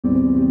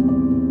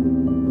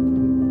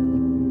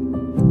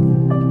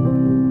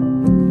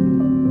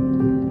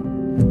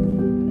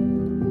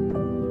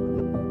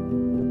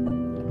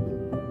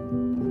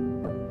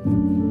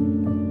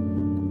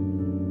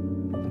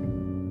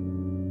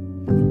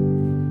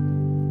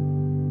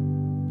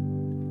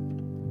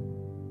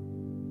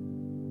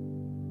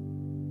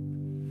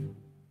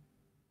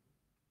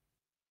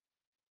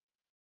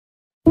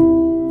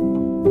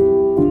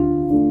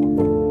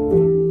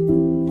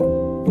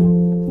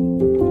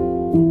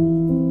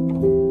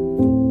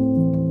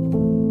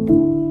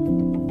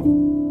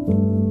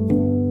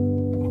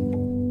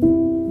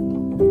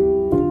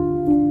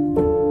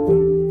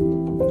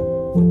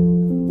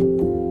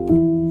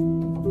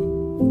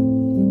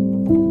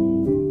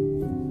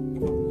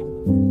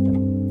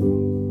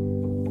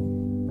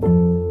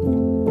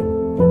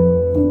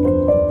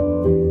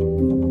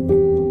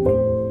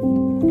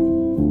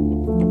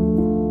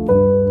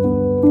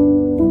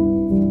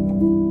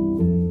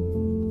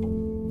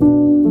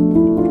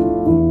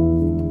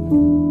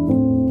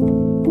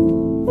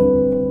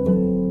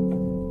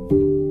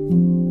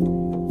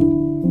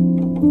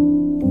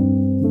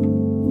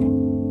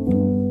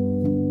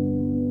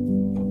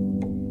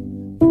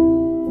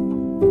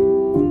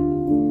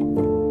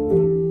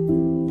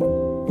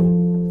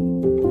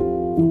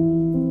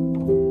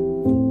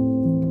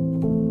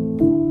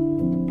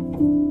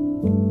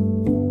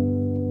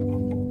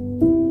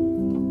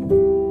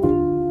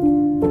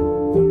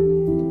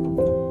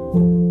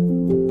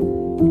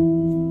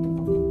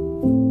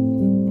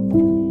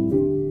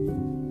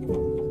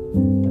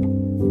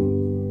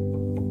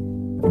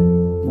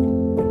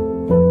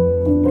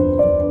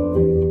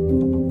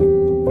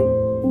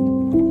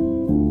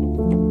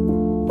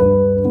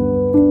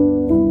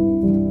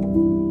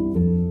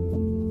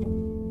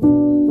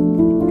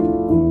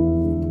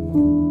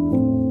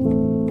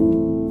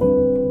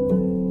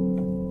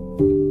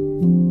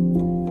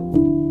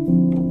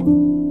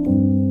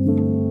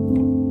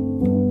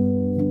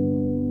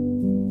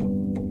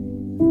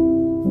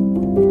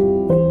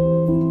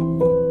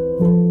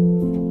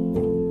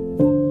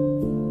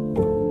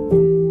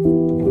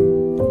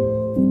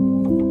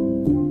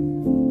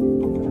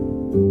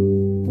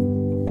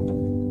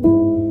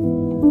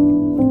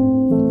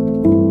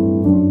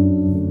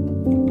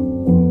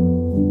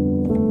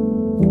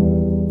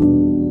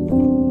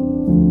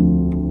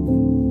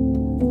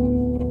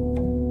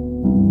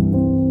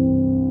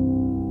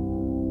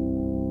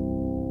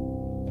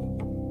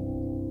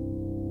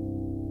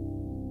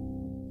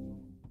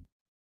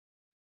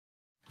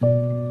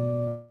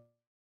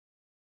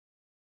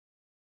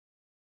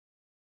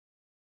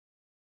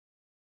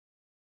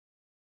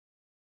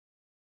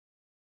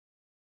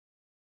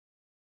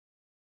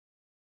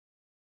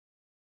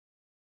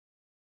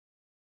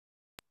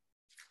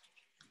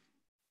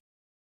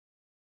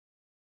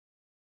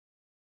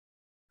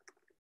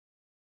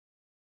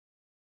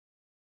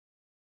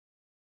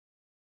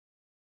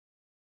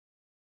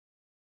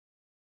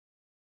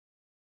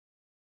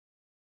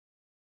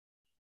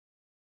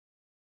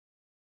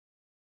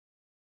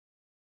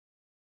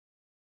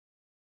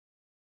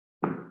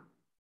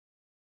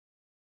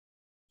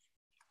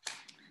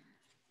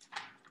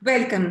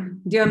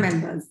Welcome, dear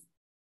members,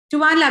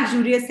 to our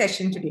luxurious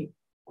session today,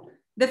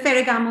 the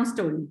Ferragamo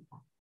story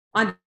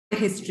on the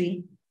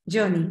history,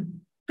 journey,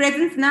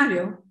 present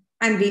scenario,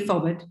 and way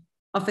forward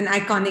of an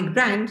iconic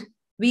brand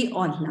we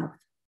all love.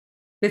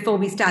 Before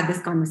we start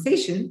this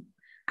conversation,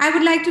 I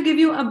would like to give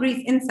you a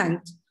brief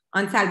insight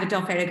on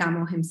Salvatore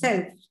Ferragamo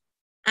himself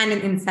and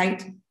an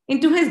insight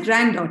into his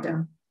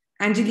granddaughter,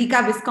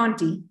 Angelica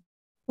Visconti,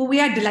 who we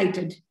are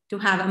delighted to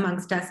have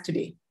amongst us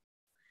today.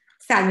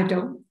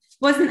 Salvatore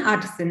was an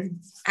artisan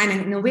and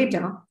an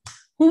innovator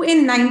who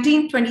in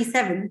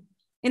 1927,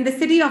 in the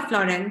city of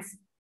Florence,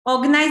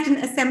 organized an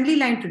assembly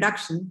line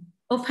production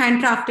of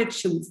handcrafted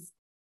shoes,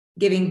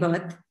 giving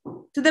birth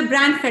to the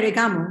brand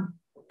Ferragamo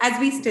as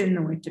we still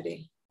know it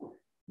today.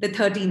 The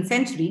 13th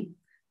century,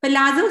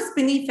 Palazzo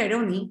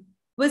Spinifferroni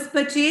was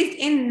purchased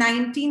in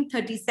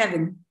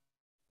 1937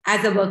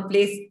 as a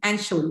workplace and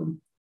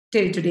showroom.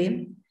 Till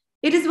today,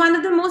 it is one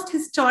of the most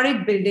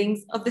historic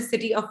buildings of the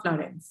city of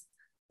Florence,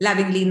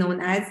 lovingly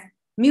known as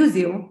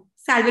Museo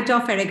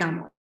Salvatore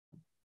Ferragamo.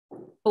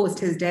 Post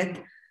his death,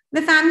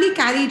 the family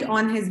carried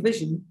on his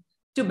vision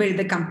to build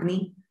the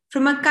company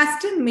from a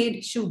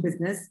custom-made shoe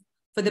business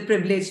for the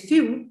privileged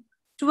few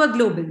to a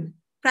global,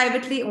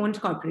 privately owned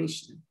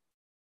corporation.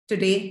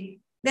 Today,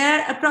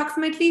 there are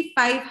approximately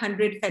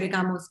 500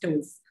 Ferragamo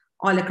stores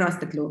all across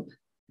the globe,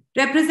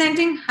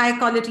 representing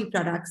high-quality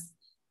products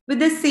with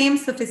the same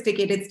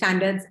sophisticated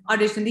standards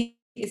originally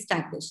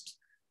established,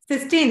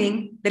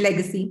 sustaining the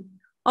legacy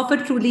of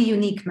a truly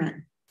unique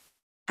man.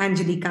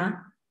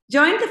 Angelica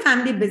joined the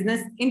family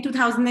business in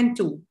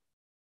 2002,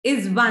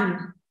 is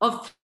one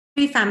of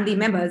 3 family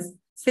members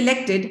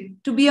selected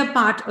to be a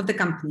part of the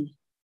company.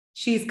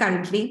 She is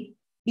currently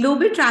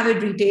Global Travel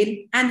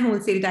Retail and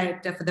Wholesale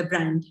Director for the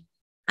brand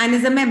and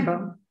is a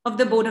member of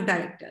the Board of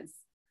Directors.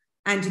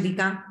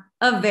 Angelica,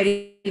 a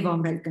very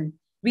warm welcome.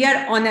 We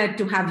are honored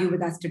to have you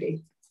with us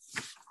today.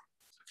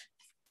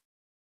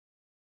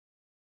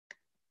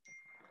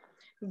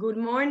 Good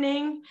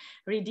morning,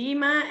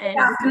 Ridima. And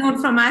good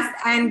afternoon from us,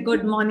 and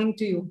good morning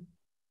to you.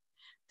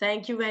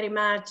 Thank you very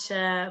much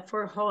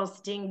for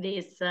hosting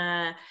this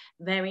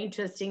very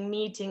interesting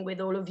meeting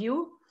with all of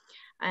you.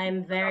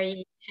 I'm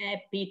very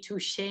happy to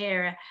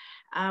share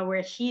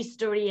our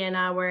history and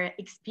our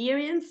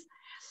experience,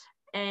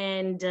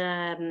 and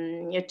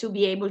to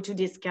be able to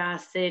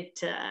discuss it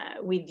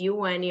with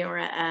you and your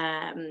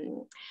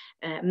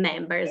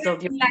members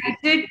of your.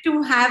 Delighted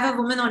to have a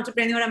woman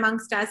entrepreneur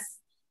amongst us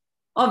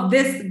of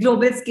this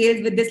global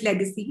scale with this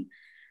legacy.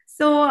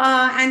 So,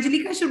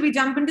 Angelica, should we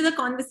jump into the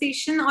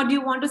conversation, or do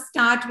you want to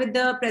start with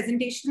the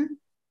presentation?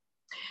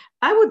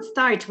 I would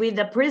start with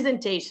the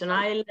presentation.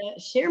 I'll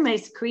share my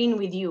screen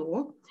with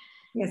you.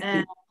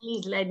 Yes,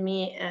 please let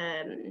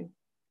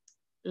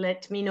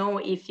me know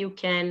if you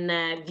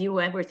can view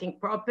everything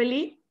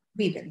properly.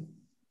 We will.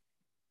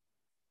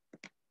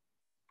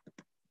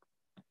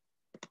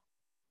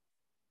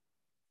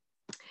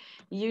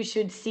 You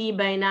should see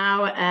by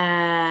now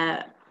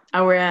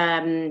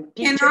our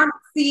picture. Cannot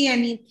see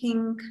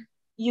anything.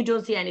 You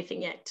don't see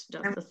anything yet.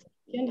 Just a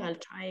second. I'll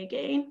try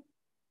again.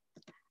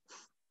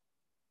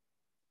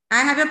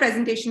 I have a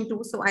presentation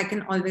too, so I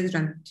can always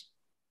run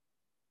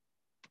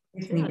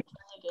it. Okay, I'll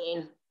try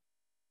again.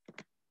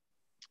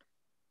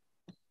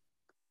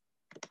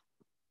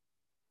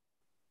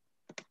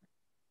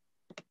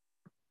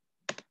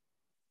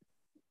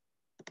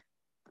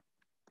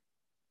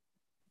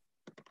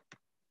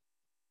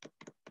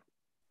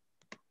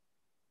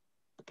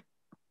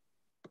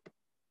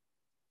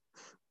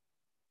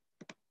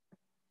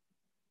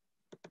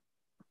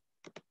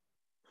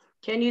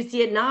 Can you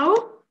see it now?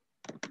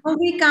 Oh,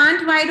 we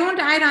can't. Why don't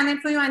I run it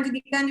for you,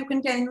 Angelica, and you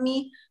can tell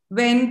me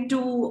when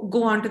to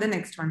go on to the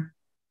next one.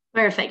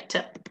 Perfect.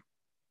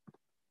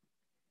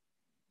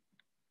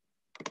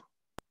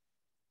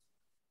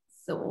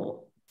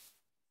 So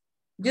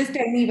just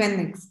tell me when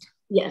next.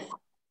 Yes.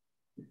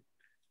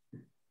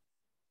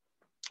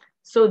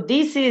 So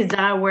this is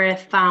our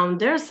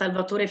founder,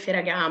 Salvatore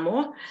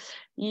Ferragamo.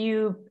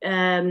 You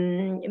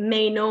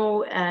may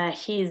know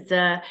his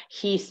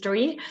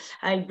history.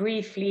 I'll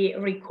briefly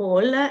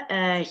recall.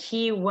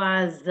 He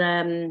was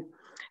a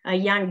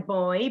young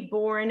boy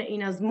born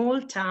in a small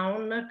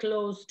town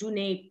close to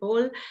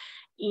Naples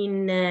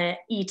in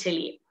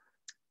Italy.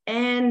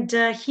 And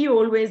he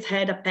always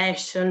had a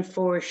passion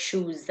for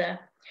shoes.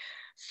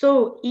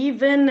 So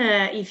even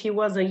if he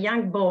was a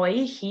young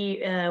boy,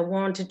 he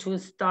wanted to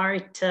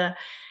start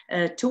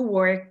to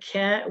work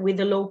with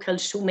a local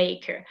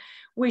shoemaker,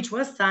 which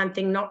was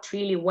something not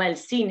really well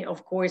seen,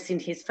 of course, in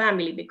his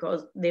family,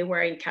 because they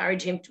were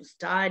encouraging him to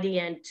study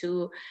and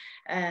to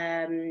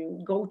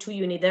go to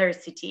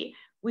university,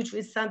 which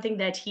was something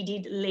that he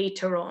did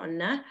later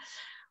on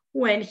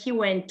when he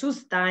went to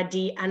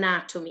study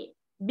anatomy,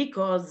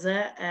 because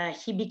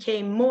he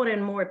became more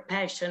and more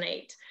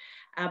passionate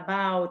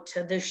about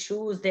the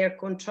shoes, their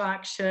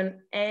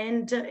contraction,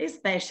 and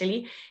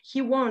especially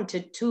he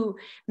wanted to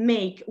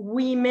make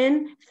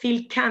women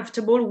feel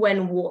comfortable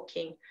when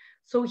walking.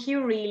 So he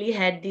really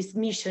had this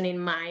mission in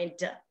mind.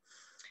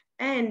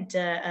 And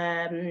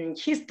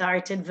he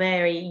started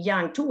very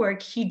young to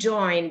work. He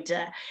joined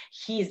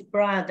his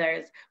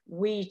brothers,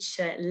 which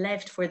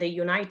left for the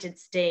United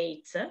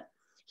States.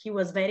 He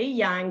was very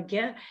young,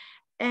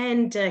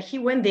 and he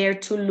went there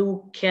to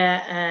look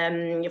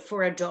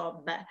for a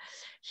job.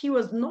 He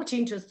was not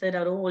interested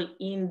at all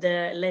in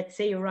the, let's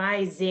say,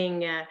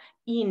 rising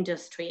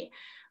industry,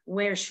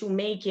 where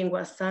shoemaking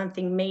was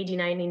something made in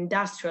an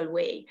industrial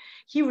way.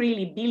 He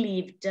really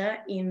believed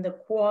in the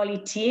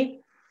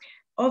quality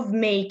of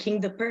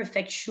making the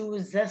perfect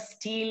shoes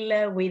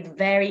still with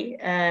very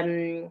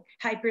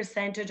high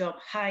percentage of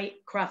high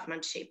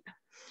craftsmanship.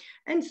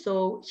 And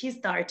so he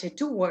started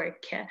to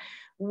work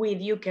with,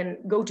 you can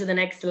go to the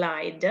next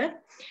slide.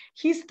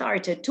 He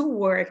started to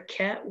work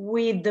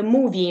with the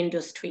movie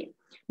industry,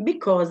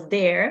 because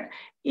there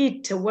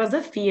it was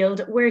a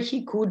field where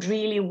he could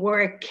really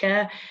work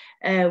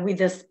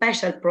with a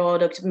special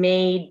product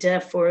made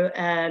for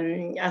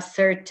a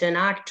certain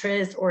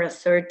actress or a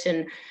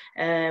certain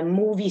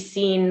movie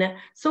scene.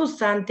 So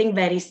something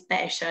very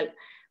special,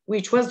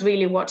 which was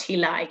really what he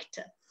liked.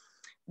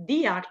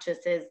 The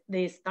actresses,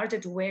 they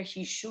started to wear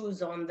his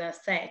shoes on the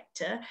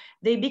set.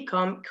 They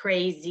become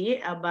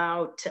crazy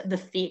about the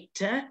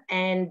fit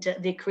and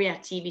the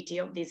creativity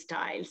of these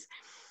styles.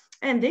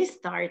 And they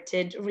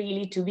started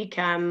really to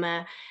become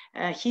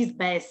his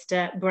best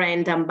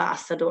brand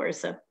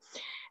ambassadors.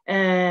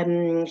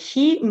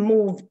 He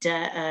moved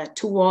to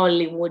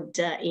Hollywood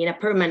in a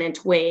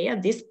permanent way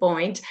at this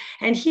point,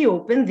 and he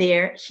opened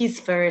there his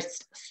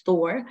first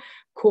store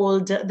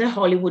called the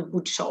Hollywood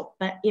Boot Shop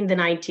in the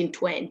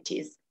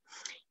 1920s.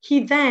 He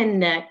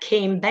then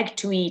came back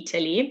to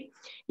Italy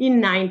in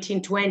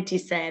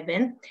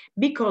 1927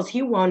 because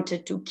he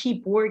wanted to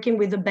keep working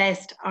with the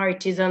best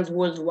artisans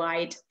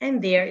worldwide.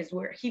 And there is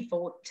where he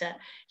thought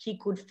he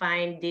could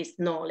find this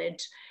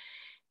knowledge.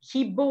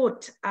 He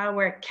bought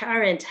our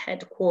current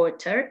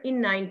headquarters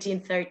in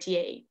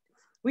 1938,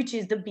 which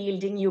is the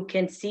building you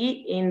can see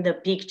in the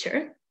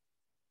picture.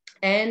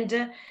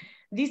 And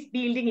this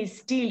building is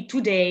still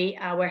today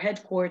our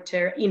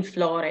headquarters in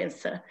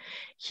Florence.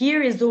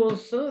 Here is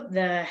also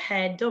the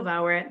head of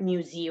our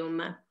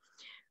museum,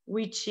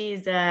 which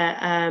is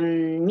a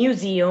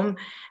museum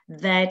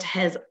that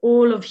has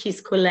all of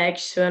his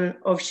collection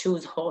of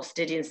shoes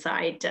hosted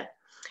inside.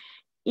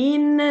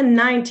 In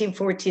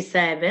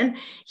 1947,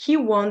 he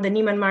won the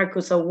Neiman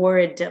Marcus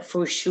Award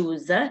for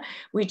shoes,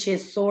 which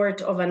is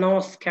sort of an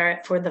Oscar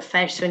for the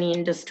fashion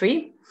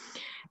industry.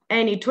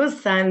 And it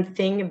was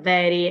something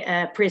very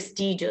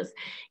prestigious.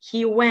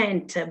 He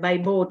went by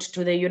boat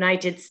to the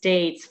United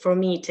States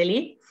from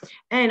Italy,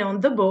 and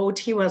on the boat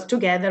he was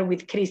together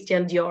with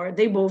Christian Dior.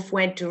 They both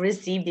went to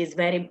receive this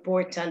very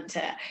important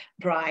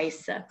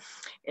prize.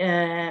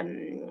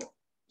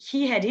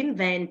 He had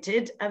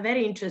invented a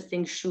very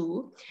interesting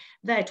shoe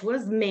that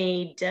was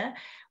made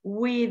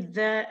with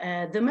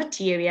the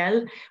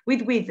material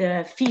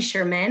with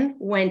fishermen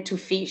went to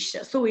fish.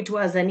 So it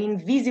was an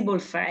invisible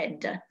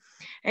thread,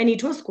 and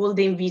it was called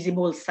the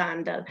invisible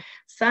sandal,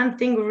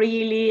 something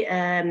really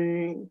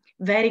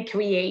very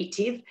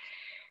creative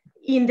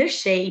in the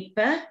shape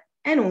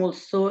and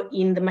also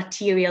in the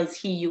materials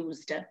he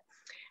used.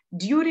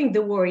 During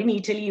the war in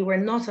Italy, you were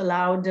not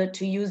allowed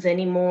to use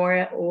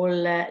anymore all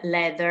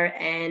leather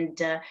and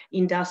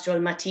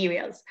industrial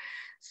materials.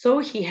 So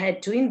he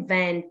had to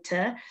invent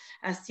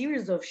a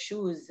series of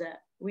shoes,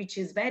 which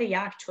is very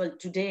actual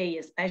today,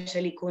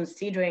 especially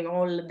considering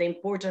all the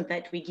importance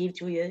that we give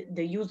to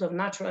the use of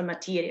natural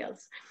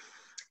materials.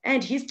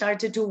 And he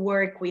started to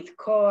work with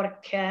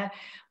cork,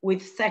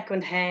 with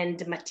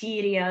second-hand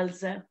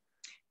materials.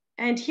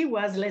 And he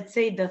was, let's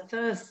say, the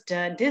first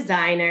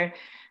designer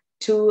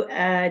to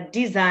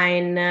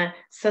design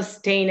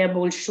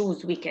sustainable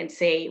shoes, we can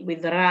say,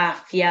 with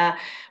raffia,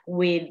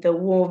 with the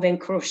woven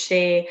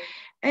crochet,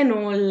 and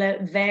all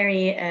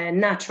very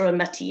natural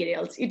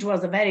materials. It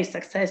was a very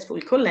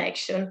successful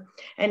collection.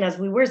 And as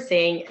we were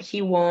saying,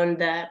 he won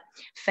the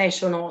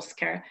Fashion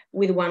Oscar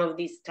with one of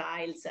these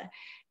styles.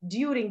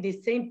 During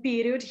this same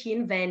period, he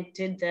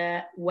invented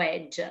the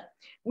wedge,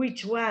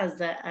 which was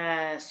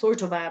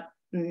sort of a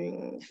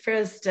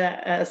first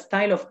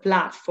style of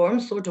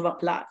platform, sort of a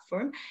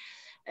platform,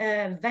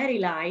 very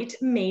light,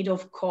 made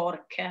of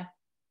cork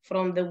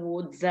from the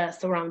woods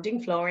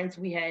surrounding Florence.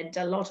 We had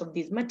a lot of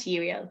this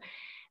material,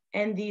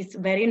 and this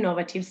very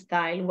innovative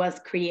style was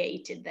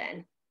created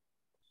then.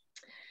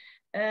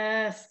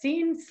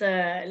 Since,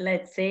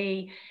 let's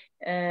say,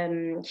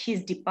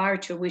 his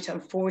departure, which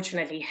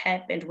unfortunately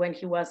happened when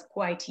he was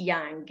quite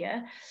young,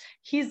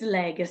 his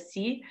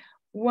legacy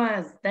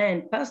was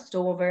then passed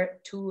over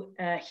to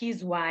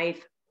his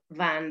wife,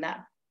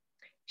 Wanda.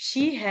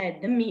 She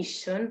had the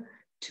mission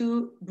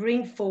to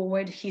bring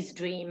forward his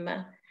dream.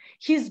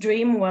 His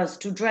dream was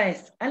to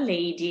dress a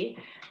lady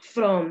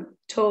from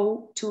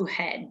toe to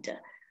head.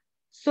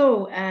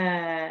 So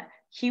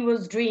he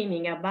was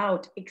dreaming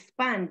about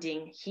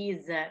expanding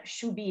his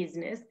shoe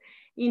business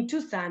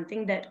into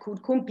something that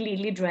could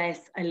completely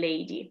dress a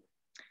lady.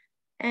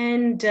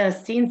 And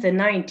since the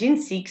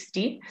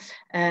 1960s,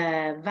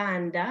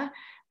 Wanda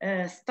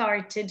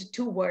started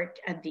to work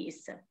at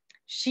this.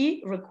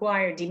 She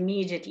required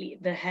immediately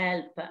the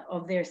help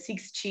of their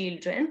 6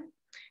 children.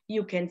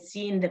 You can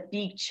see in the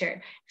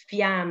picture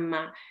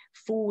Fiamma,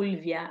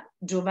 Fulvia,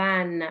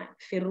 Giovanna,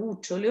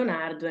 Ferruccio,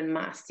 Leonardo, and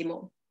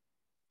Massimo.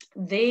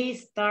 They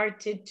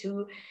started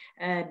to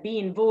be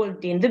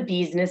involved in the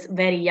business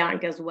very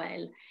young as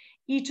well.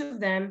 Each of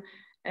them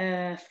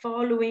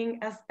following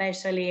a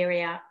special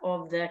area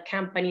of the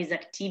company's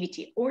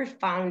activity or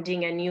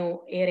founding a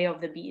new area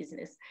of the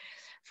business.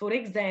 For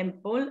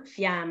example,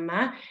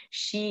 Fiamma,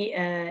 she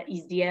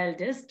is the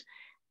eldest,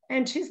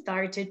 and she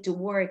started to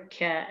work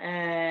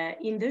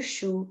in the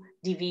shoe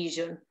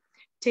division,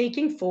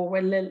 taking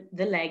forward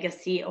the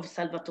legacy of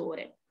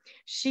Salvatore.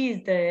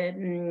 She's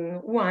the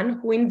one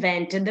who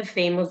invented the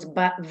famous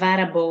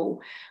Varabo,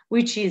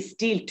 which is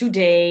still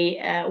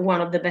today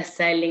one of the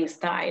best-selling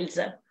styles.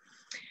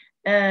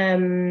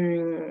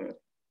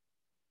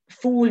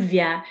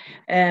 Fulvia,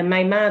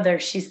 my mother,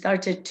 she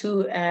started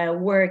to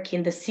work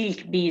in the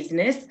silk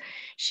business.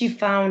 She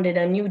founded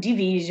a new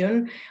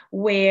division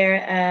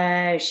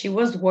where she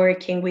was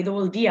working with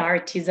all the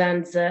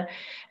artisans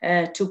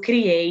to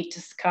create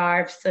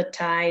scarves,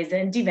 ties,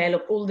 and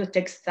develop all the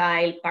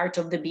textile part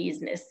of the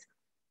business.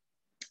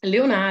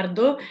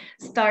 Leonardo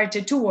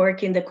started to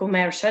work in the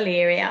commercial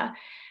area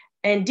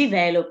and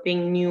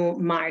developing new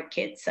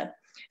markets.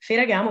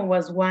 Ferragamo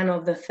was one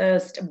of the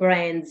first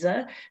brands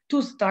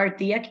to start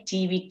the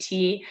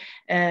activity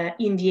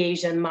in the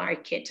Asian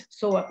market.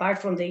 So apart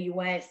from the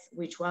US,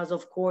 which was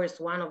of course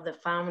one of the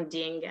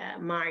founding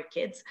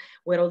markets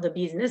where all the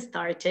business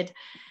started,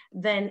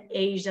 then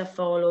Asia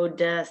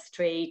followed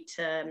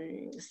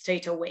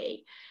straight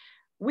away.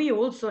 We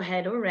also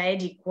had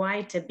already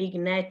quite a big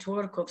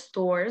network of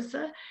stores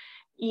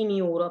in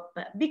Europe,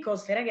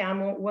 because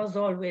Ferragamo was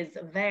always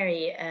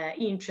very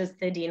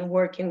interested in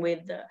working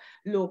with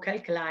local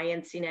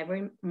clients in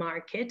every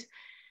market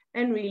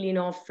and really in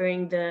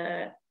offering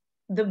the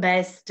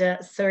best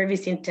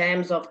service in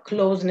terms of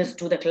closeness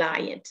to the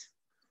client.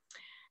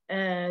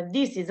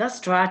 This is a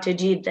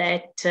strategy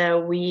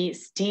that we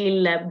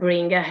still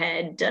bring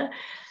ahead.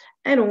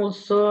 And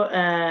also,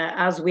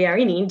 as we are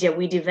in India,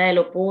 we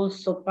develop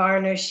also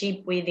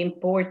partnership with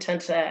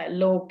important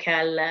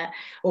local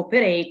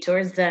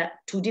operators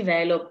to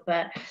develop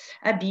a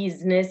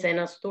business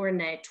and a store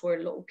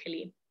network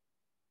locally.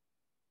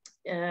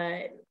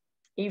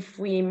 If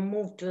we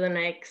move to the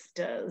next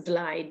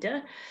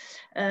slide,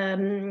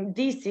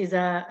 this is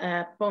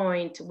a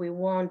point we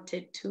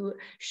wanted to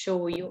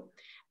show you.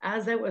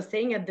 As I was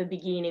saying at the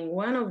beginning,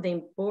 one of the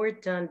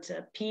important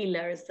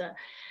pillars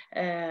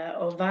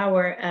of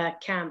our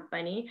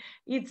company,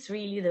 it's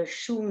really the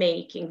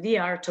shoemaking, the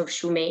art of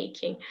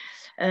shoemaking.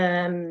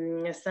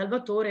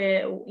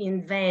 Salvatore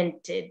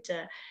invented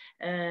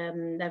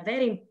a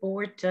very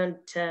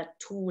important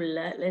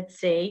tool, let's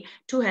say,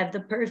 to have the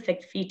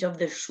perfect fit of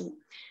the shoe.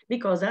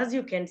 Because as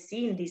you can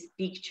see in this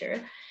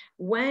picture,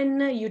 when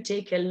you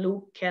take a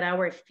look at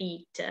our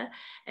feet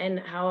and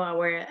how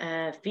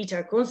our feet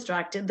are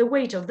constructed, the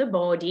weight of the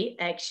body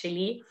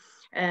actually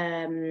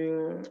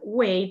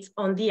weighs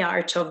on the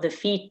arch of the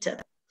feet.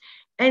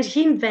 And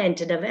he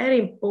invented a very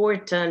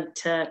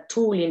important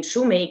tool in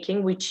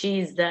shoemaking, which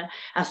is a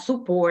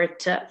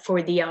support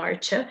for the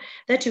arch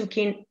that you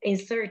can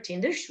insert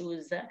in the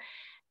shoes.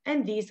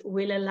 And this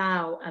will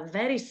allow a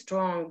very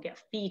strong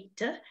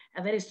fit,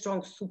 a very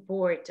strong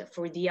support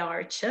for the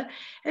arch,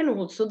 and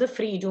also the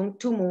freedom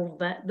to move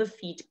the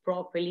feet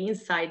properly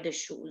inside the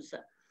shoes.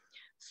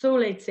 So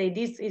let's say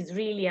this is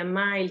really a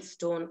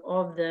milestone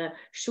of the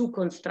shoe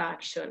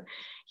construction.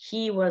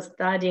 He was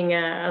studying,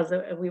 as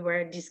we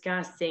were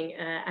discussing,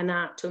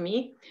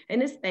 anatomy,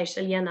 and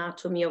especially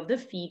anatomy of the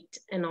feet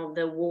and of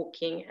the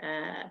walking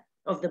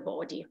of the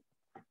body.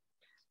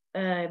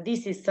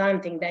 This is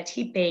something that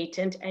he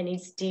patented and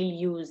is still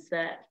used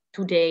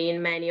today in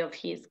many of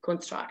his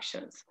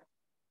constructions.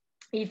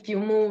 If you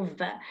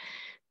move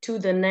to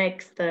the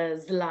next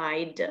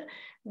slide,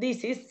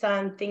 this is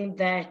something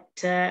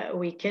that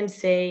we can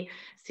say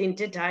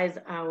synthesize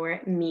our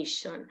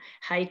mission: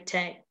 high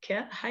tech,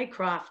 high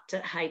craft,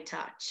 high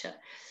touch.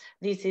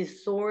 This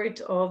is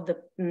sort of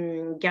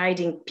the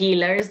guiding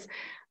pillars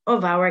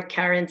of our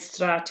current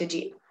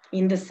strategy.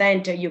 In the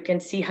center, you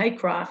can see high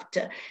craft,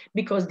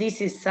 because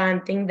this is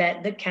something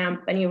that the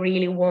company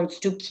really wants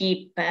to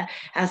keep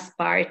as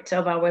part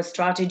of our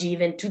strategy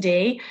even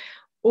today.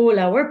 All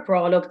our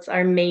products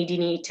are made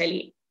in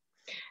Italy.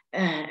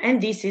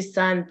 And this is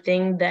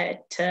something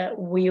that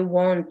we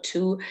want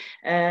to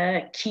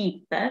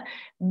keep,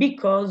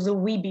 because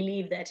we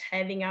believe that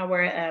having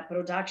our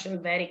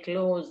production very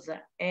close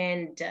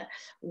and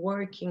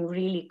working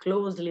really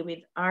closely with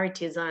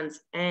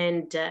artisans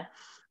and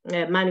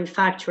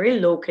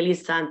manufacturing locally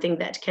is something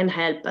that can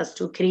help us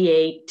to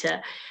create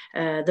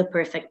the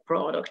perfect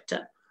product.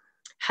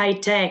 High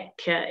tech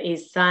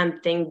is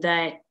something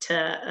that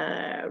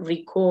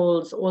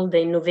recalls all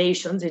the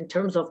innovations in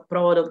terms of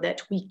product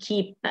that we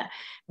keep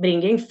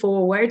bringing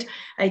forward.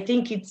 I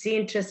think it's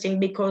interesting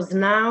because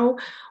now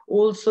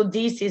also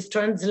this is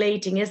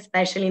translating,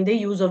 especially in the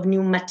use of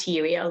new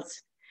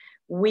materials.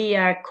 We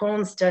are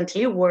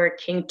constantly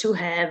working to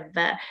have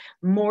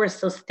more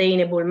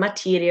sustainable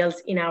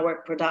materials in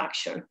our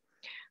production.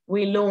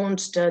 We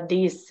launched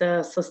this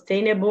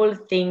sustainable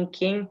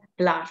thinking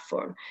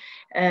platform.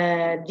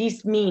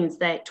 This means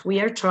that we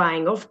are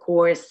trying, of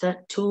course,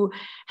 to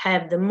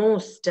have the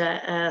most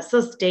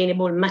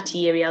sustainable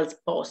materials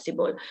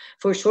possible.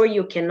 For sure,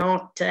 you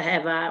cannot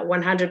have a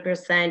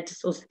 100%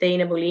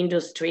 sustainable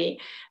industry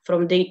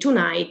from day to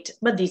night,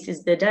 but this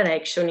is the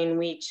direction in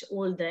which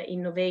all the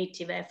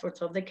innovative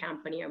efforts of the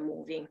company are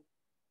moving.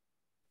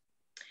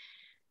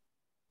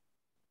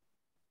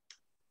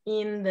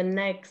 In the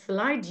next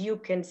slide, you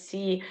can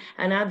see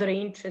another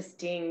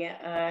interesting,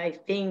 I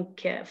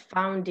think,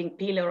 founding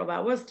pillar of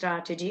our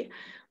strategy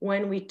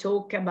when we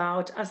talk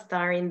about a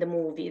star in the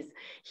movies.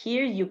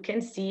 Here you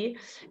can see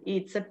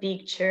it's a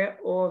picture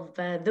of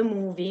the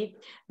movie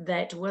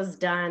that was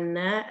done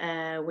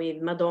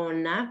with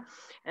Madonna,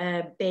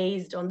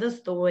 based on the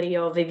story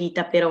of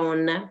Evita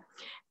Peron,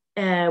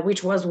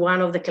 which was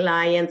one of the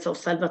clients of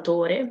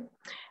Salvatore.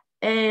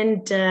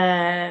 And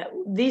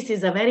this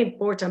is a very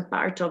important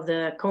part of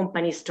the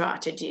company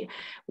strategy,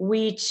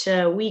 which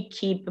we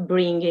keep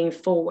bringing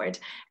forward.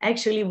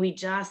 Actually, we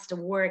just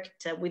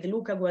worked with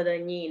Luca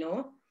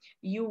Guadagnino.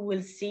 You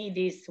will see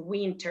this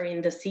winter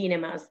in the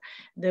cinemas.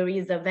 There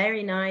is a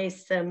very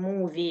nice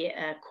movie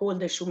called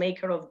The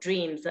Shoemaker of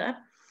Dreams,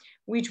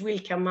 which will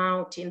come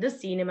out in the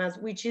cinemas,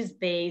 which is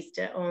based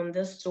on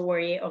the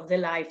story of the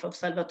life of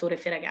Salvatore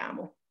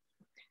Ferragamo.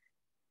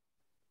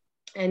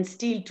 And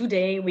still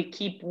today, we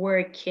keep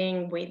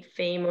working with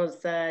famous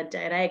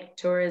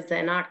directors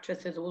and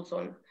actresses also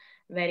on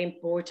very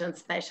important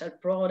special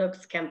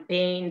products.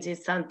 Campaigns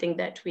is something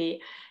that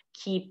we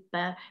keep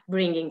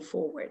bringing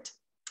forward.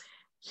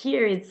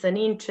 Here it's an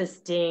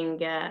interesting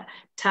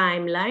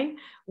timeline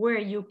where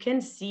you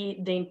can see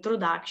the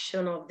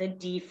introduction of the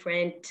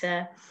different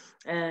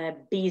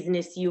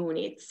business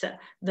units.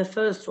 The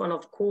first one,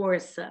 of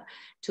course,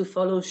 to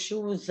follow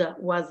shoes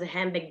was the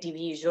handbag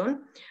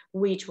division,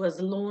 which was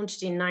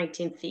launched in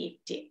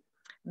 1950.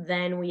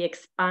 Then we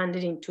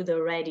expanded into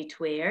the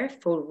ready-to-wear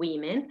for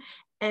women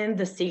and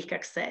the silk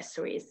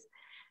accessories.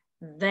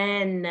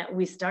 Then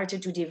we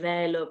started to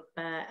develop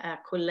a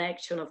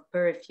collection of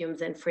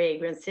perfumes and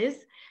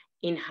fragrances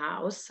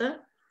in-house,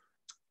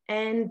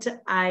 and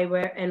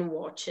eyewear and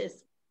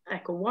watches.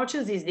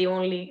 Watches is the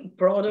only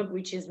product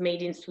which is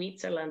made in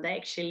Switzerland.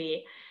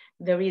 Actually,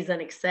 there is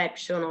an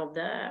exception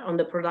on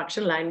the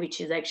production line,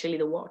 which is actually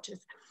the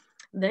watches.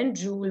 Then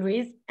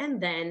jewelries, and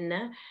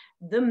then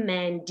the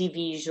men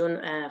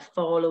division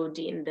followed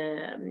in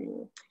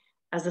the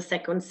as a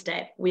second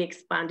step. We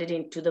expanded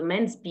into the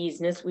men's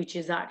business, which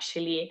is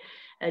actually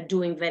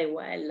doing very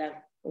well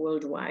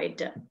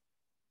worldwide.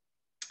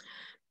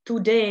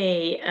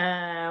 Today,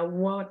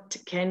 what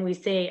can we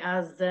say?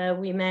 As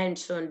we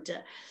mentioned,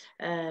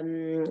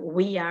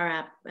 we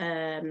are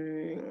a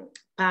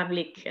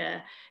public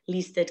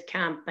listed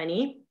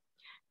company.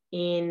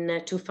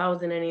 In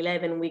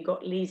 2011, we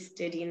got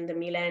listed in the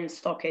Milan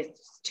Stock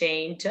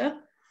Exchange,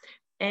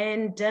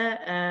 and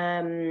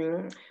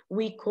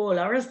we call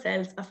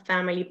ourselves a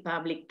family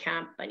public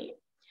company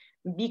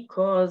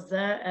because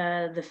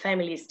the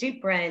family is still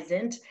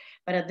present,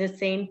 but at the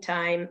same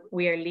time,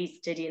 we are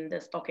listed in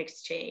the stock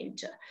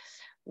exchange.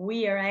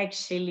 We are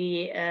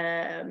actually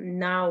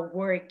now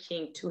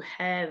working to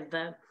have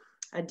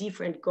a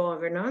different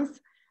governance,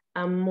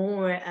 a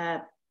more,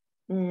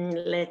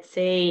 let's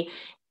say,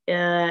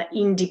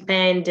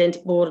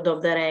 independent board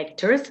of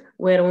directors,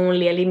 where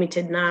only a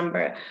limited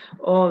number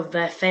of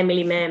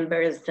family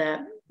members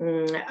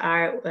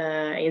are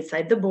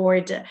inside the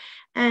board.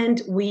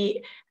 And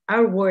we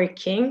are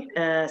working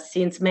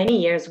since many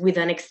years with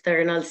an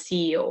external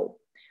CEO.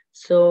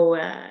 So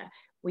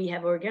we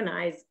have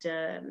organized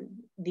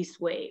this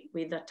way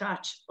with a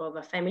touch of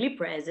a family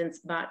presence,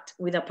 but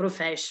with a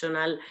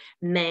professional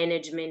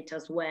management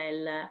as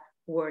well,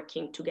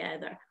 working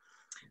together.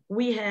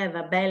 We have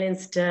a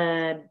balanced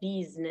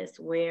business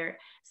where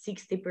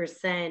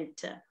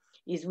 60%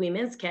 is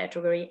women's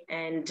category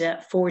and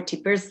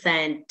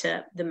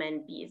 40% the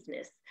men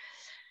business.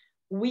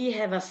 We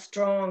have a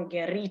strong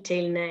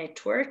retail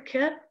network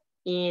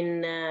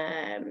in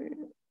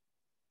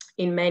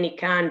many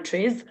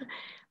countries,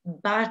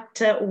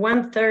 but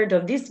 1/3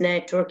 of this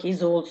network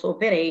is also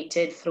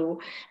operated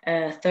through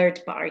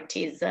third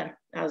parties,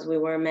 as we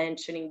were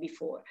mentioning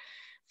before.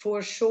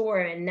 For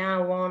sure,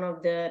 now one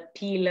of the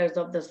pillars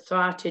of the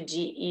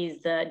strategy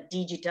is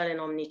digital and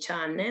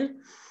omnichannel,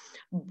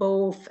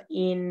 both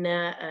in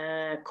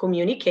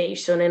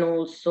communication and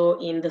also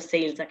in the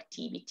sales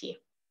activity.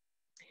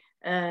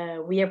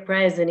 We are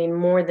present in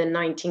more than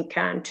 19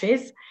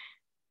 countries,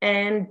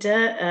 and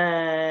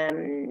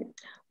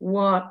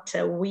what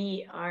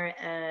we are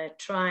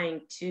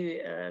trying to,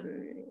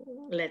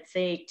 let's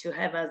say, to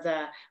have as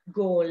a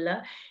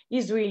goal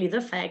is really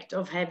the fact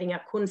of having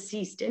a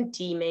consistent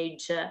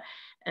image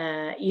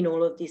in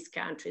all of these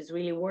countries,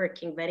 really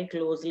working very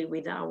closely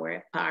with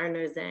our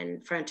partners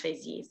and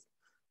franchisees.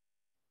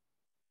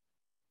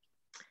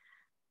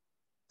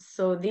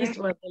 So this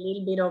was a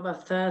little bit of a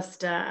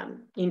first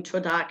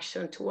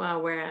introduction to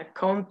our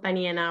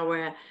company and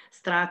our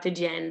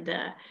strategy and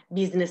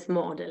business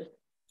model.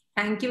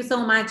 Thank you so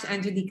much,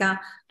 Angelica.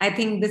 I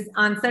think this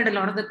answered a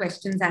lot of the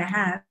questions I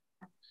have.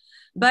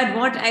 But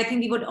what I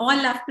think we would all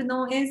love to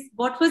know is,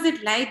 what was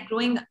it like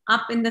growing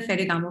up in the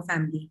Ferragamo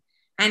family?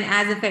 And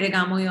as a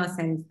Ferragamo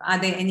yourself, are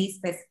there any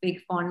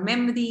specific fond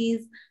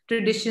memories,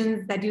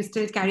 traditions that you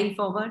still carry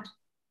forward?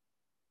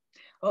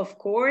 Of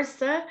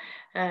course,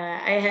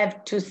 I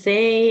have to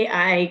say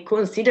I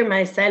consider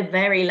myself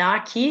very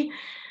lucky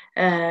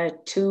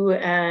to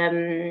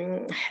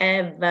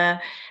have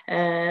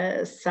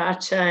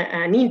such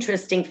an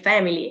interesting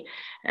family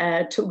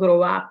to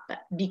grow up,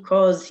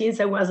 because since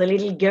I was a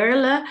little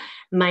girl,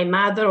 my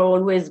mother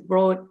always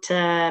brought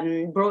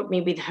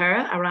me with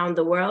her around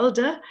the world.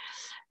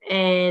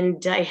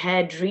 And I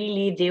had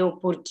really the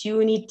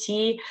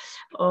opportunity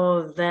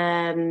of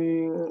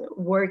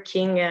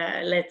working,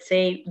 let's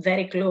say,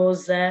 very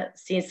close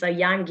since a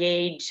young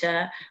age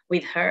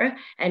with her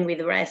and with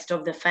the rest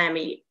of the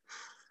family,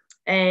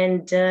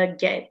 and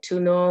get to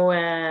know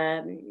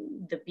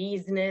the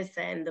business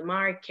and the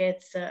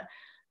markets.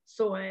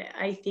 So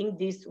I think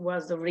this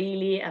was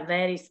really a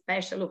very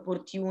special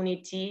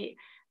opportunity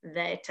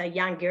that a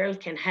young girl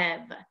can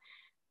have,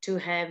 to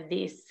have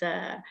this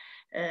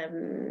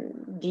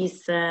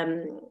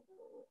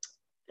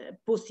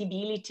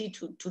possibility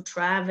to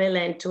travel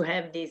and to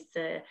have this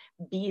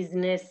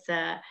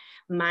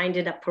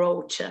business-minded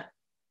approach. Yes.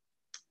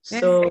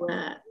 So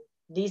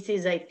this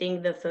is, I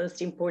think, the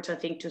first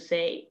important thing to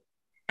say.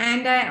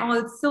 And I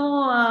also,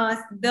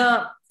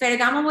 the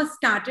Ferragamo was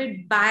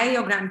started by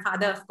your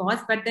grandfather, of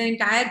course, but the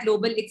entire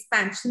global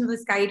expansion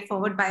was carried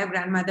forward by your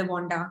grandmother,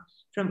 Wanda,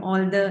 from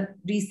all the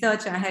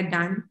research I had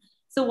done.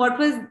 So what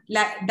was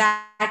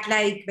that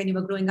like when you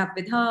were growing up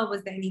with her?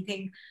 Was there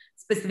anything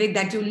specific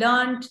that you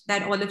learned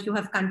that all of you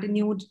have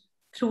continued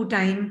through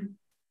time,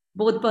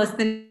 both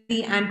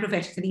personally and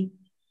professionally?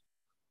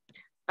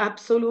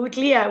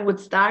 Absolutely. I would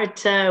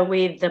start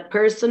with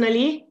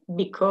personally,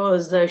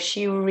 because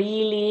she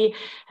really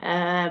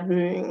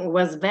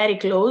was very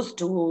close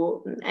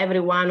to every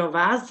one of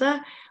us.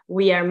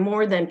 We are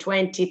more than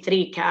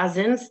 23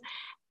 cousins,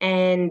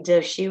 and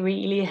she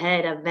really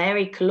had a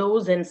very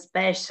close and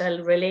special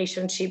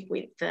relationship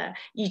with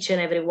each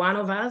and every one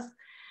of us.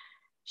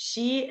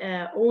 She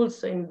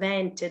also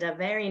invented a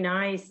very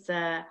nice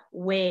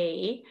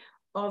way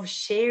of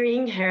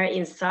sharing her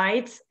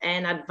insights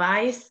and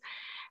advice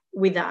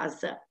with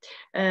us.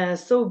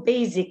 So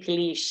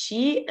basically,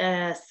 she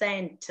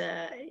sent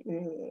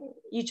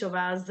each of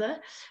us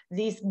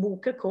this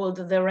book called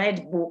The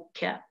Red Book,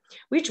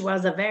 which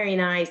was a very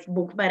nice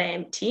book, but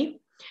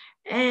empty.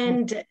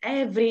 And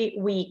every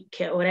week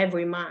or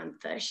every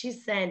month, she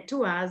sent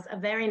to us a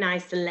very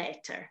nice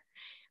letter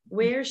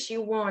where she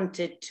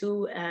wanted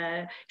to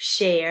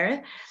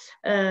share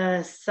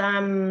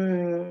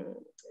some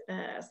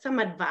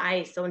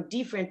advice on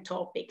different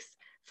topics,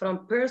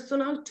 from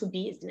personal to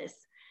business.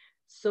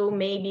 So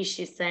maybe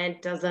she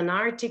sent us an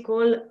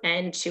article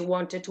and she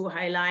wanted to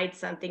highlight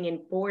something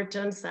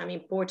important, some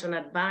important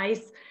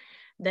advice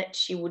that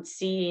she would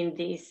see in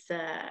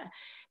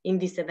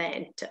this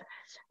event.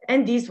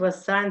 And this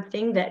was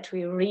something that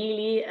we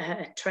really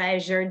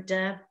treasured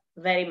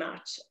very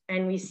much.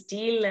 And we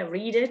still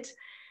read it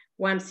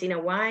once in a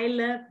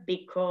while,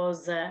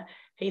 because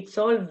it's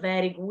all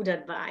very good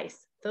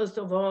advice. First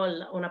of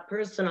all, on a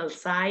personal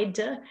side,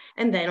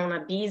 and then on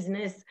a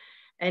business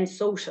and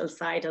social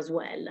side as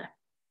well.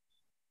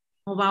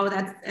 Oh, wow,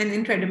 that's an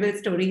incredible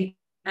story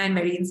and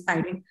very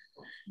inspiring.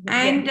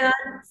 And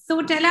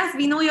so tell us,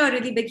 we know you're a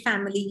really big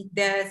family.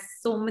 There's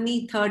so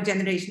many third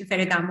generation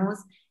Ferragamos,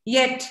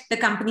 yet the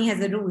company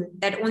has a rule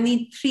that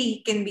only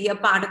 3 can be a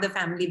part of the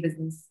family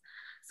business.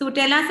 So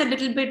tell us a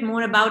little bit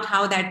more about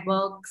how that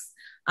works.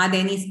 Are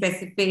there any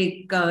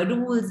specific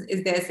rules?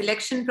 Is there a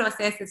selection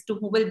process as to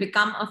who will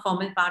become a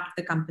formal part of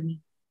the company?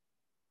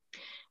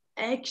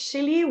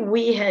 Actually,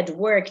 we had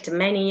worked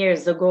many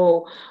years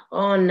ago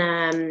on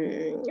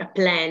a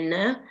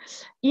plan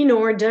in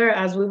order,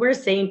 as we were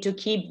saying, to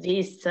keep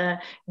this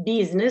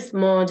business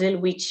model,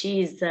 which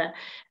is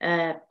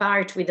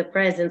part with the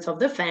presence of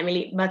the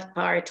family, but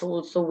part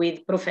also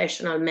with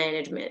professional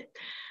management.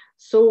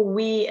 So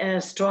we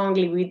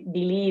strongly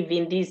believe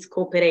in this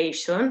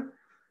cooperation.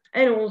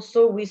 And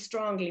also we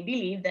strongly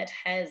believe that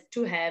has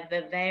to have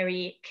a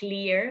very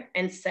clear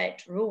and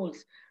set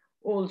rules,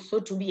 also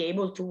to be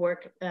able to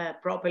work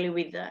properly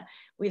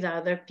with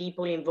other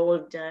people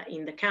involved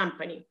in the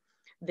company.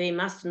 They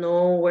must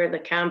know where the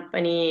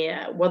company,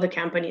 what the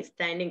company is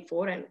standing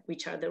for and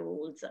which are the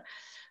rules.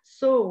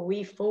 So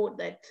we thought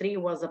that 3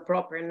 was a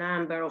proper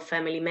number of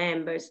family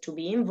members to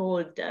be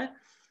involved.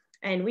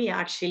 And we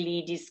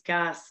actually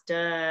discussed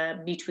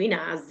between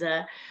us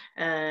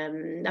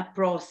a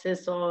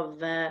process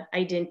of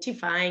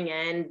identifying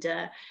and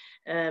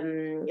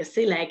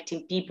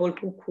selecting people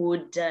who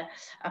could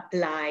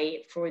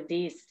apply for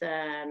this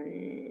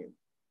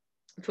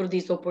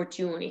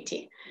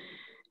opportunity.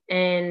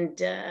 And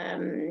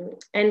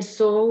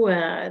so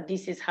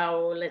this is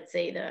how, let's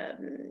say,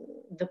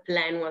 the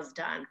plan was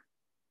done.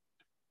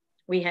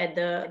 We had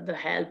the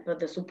help,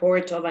 the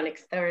support of an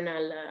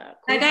external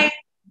And I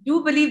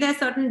do believe there are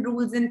certain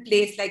rules in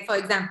place. Like, for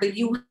example,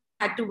 you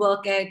had to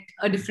work at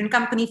a different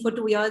company for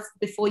 2 years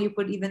before you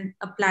could even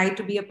apply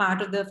to be a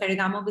part of the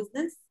Ferragamo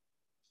business.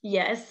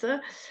 Yes,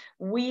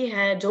 we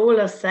had all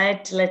a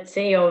set, let's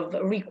say, of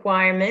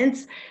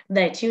requirements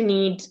that you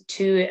need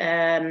to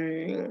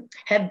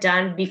have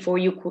done before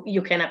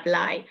you can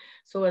apply.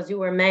 So as you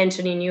were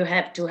mentioning, you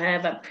have to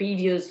have a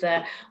previous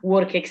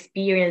work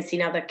experience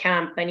in other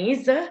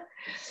companies,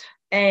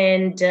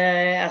 and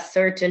a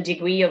certain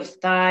degree of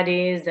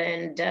studies,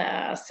 and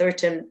a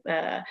certain,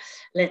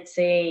 let's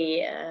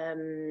say,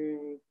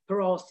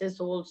 process.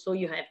 Also,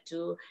 you have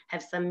to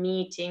have some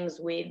meetings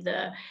with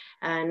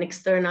an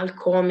external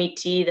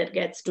committee that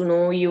gets to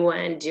know you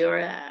and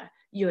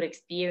your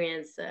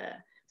experience,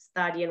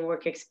 study and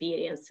work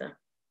experience.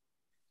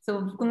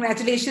 So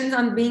congratulations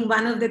on being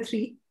one of the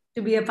 3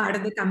 to be a part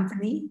of the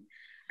company.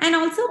 And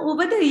also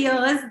over the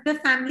years, the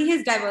family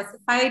has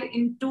diversified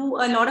into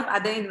a lot of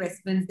other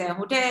investments. There are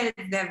hotels,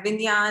 there are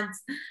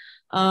vineyards,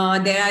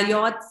 there are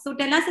yachts. So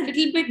tell us a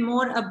little bit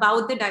more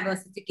about the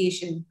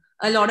diversification.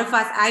 A lot of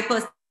us, I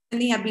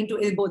personally have been to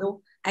Il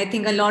Bordo. I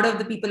think a lot of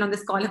the people on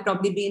this call have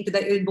probably been to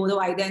the Il Bordo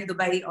either in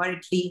Dubai or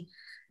Italy.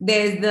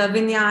 There's the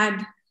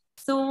vineyard.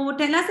 So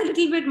tell us a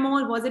little bit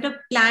more. Was it a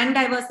planned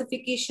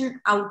diversification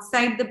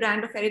outside the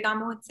brand of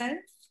Ferragamo itself?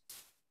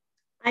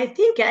 I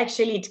think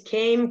actually it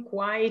came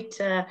quite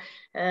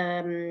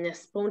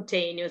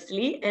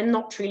spontaneously and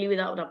not really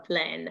without a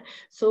plan.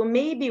 So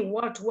maybe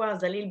what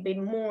was a little bit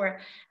more,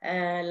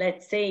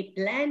 let's say,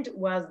 planned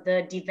was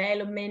the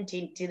development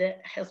into the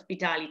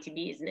hospitality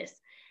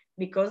business,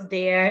 because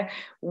there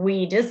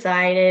we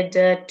decided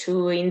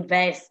to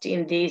invest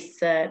in this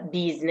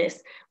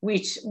business,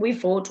 which we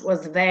thought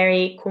was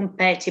very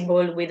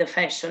compatible with the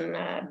fashion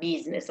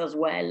business as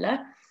well.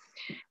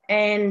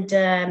 And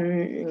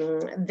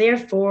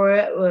therefore,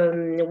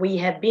 we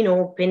have been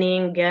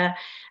opening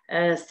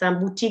some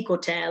boutique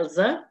hotels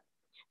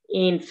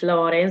in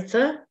Florence,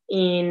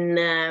 in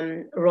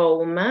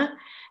Rome,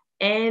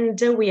 and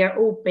we are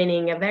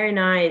opening a very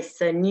nice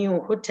new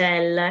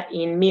hotel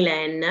in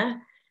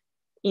Milan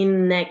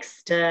in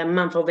next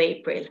month of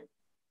April.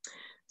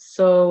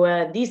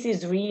 So this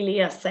is really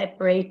a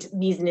separate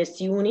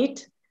business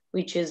unit,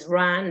 which is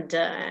run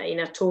in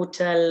a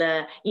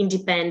total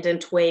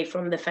independent way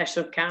from the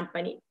fashion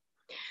company.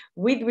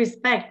 With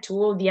respect to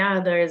all the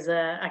others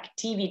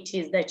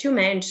activities that you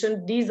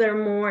mentioned, these are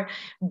more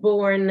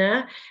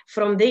born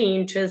from the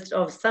interest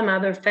of some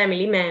other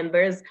family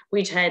members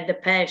which had the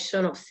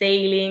passion of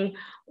sailing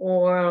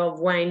or of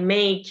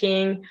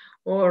winemaking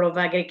or of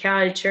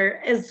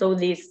agriculture. And so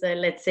this,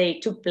 let's say,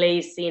 took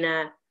place in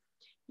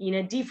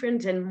a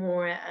different and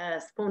more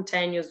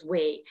spontaneous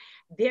way.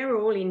 They're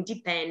all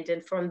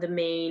independent from the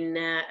main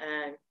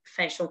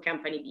fashion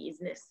company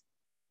business.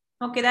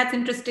 Okay, that's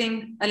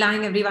interesting,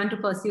 allowing everyone to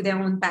pursue their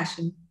own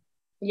passion.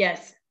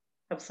 Yes,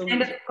 absolutely.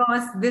 And of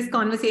course, this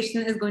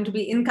conversation is going to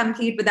be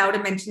incomplete without a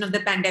mention of the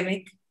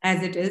pandemic,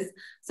 as it is.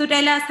 So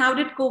tell us, how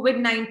did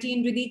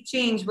COVID-19 really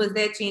change? Was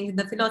there a change in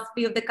the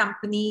philosophy of the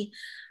company?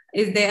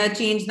 Is there a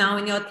change now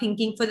in your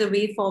thinking for the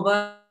way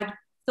forward?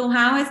 So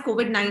how has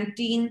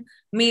COVID-19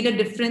 made a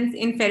difference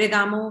in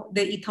Ferragamo,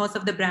 the ethos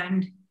of the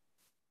brand?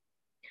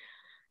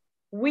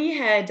 We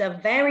had a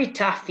very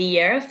tough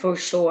year for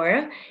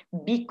sure,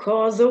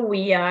 because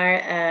we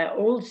are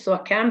also a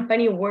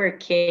company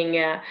working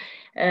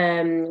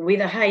with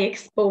a high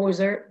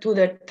exposure to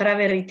the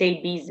travel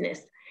retail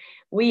business.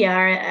 We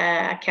are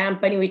a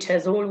company which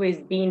has always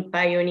been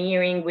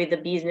pioneering with the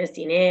business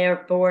in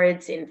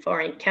airports, in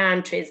foreign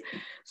countries.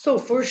 So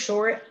for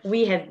sure,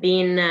 we have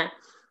been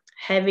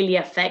heavily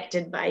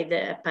affected by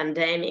the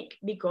pandemic,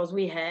 because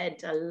we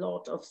had a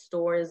lot of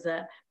stores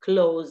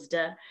closed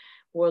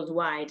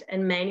worldwide,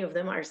 and many of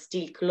them are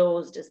still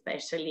closed,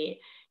 especially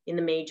in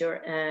the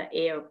major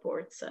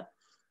airports.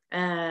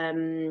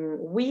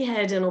 We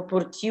had an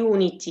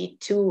opportunity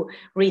to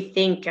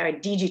rethink our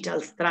digital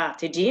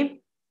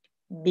strategy,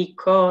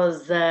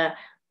 because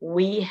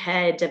we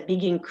had a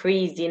big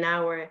increase in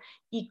our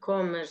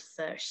e-commerce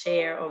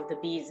share of the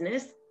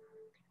business.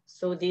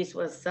 So this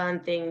was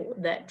something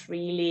that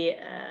really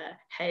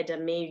had a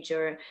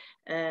major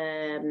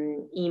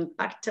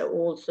impact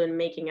also in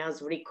making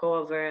us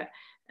recover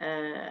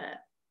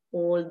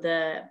all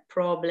the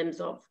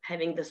problems of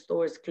having the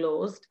stores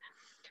closed.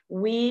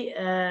 We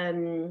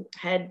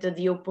had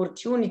the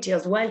opportunity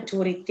as well to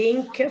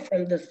rethink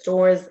from the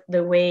stores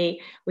the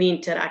way we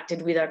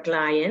interacted with our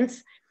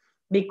clients,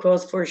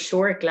 because for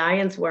sure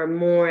clients were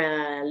more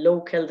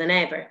local than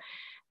ever.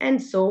 And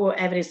so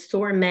every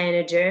store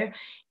manager,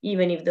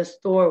 even if the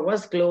store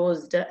was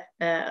closed,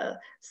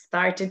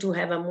 started to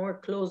have a more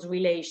close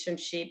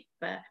relationship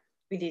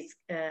with his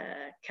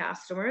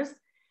customers,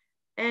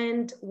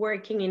 and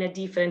working in a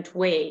different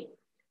way.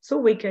 So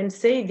we can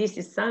say this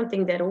is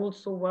something that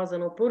also was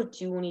an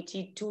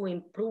opportunity to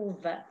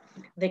improve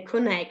the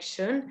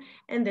connection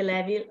and the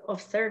level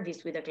of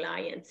service with the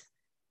clients,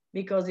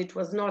 because it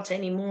was not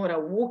anymore a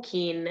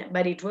walk-in,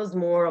 but it was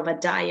more of a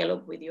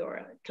dialogue with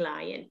your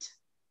client.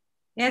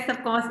 Yes,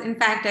 of course. In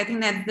fact, I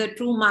think that's the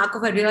true mark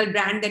of a real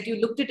brand, that you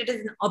looked at it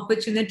as an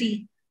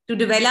opportunity to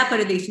develop a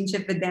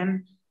relationship with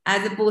them,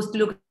 as opposed to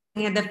looking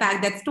at the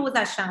fact that stores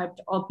are shut,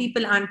 or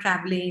people aren't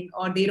traveling,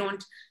 or they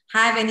don't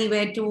have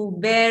anywhere to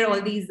wear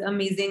all these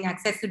amazing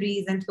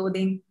accessories and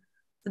clothing.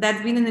 So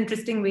that's been an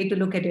interesting way to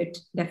look at it,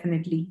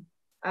 definitely.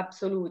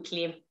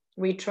 Absolutely.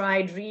 We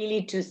tried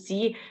really to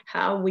see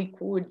how we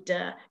could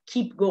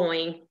keep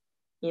going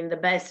in the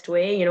best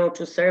way, you know,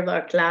 to serve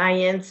our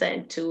clients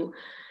and to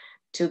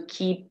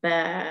keep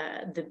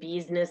the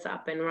business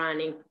up and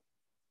running.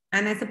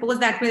 And I suppose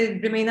that will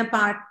remain a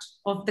part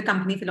of the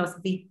company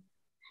philosophy.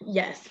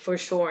 Yes, for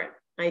sure.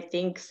 I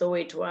think so.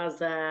 It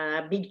was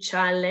a big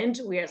challenge.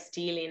 We are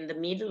still in the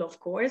middle, of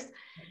course,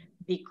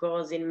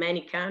 because in many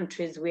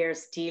countries we are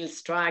still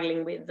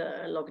struggling with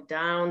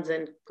lockdowns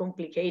and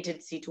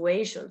complicated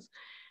situations.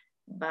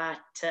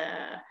 But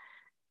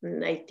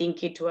I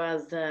think it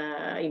was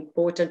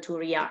important to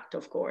react,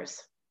 of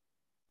course.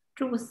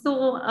 True.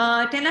 So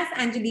tell us,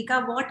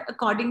 Angelica, what,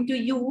 according to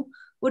you,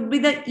 would be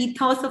the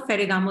ethos of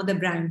Ferragamo, the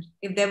brand?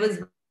 If there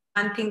was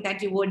one thing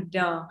that you would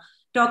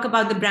talk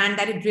about the brand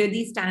that it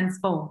really stands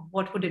for,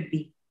 what would it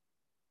be?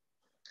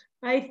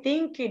 I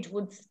think it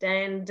would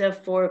stand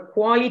for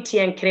quality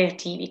and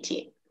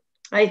creativity.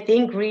 I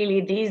think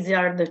really these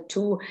are the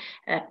two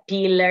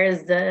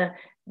pillars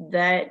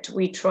that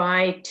we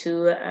try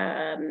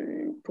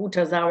to put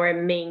as our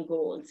main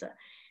goals,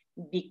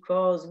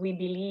 because we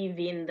believe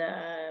in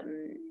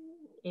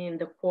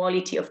the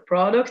quality of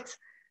products.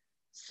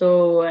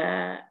 So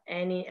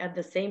at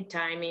the same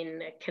time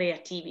in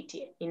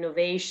creativity,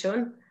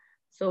 innovation,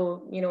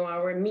 So, you know,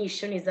 our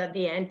mission is at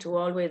the end to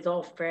always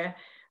offer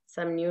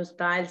some new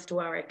styles to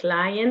our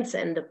clients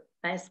and the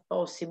best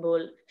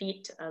possible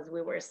fit, as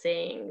we were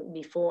saying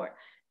before.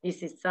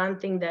 This is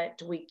something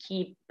that we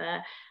keep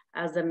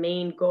as a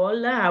main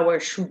goal, our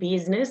shoe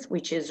business,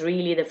 which is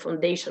really the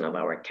foundation of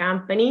our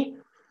company.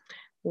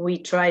 We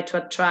try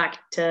to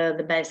attract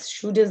the best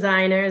shoe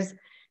designers.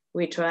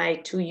 We try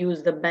to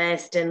use the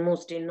best and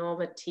most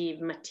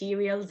innovative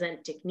materials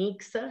and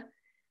techniques.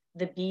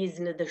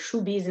 The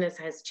shoe business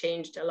has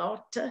changed a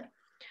lot.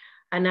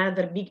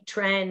 Another big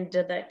trend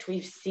that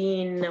we've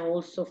seen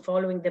also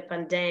following the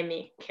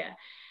pandemic,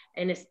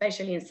 and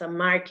especially in some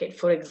market,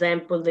 for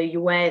example, the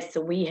US,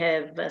 we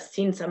have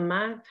seen some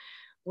months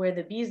where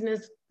the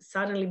business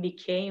suddenly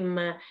became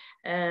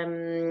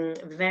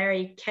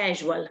very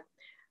casual.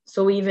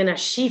 So even a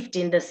shift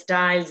in the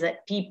styles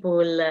that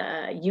people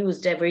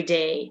used every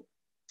day.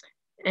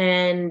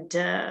 And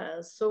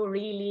so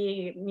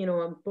really, you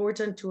know,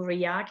 important to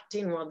react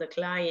in what the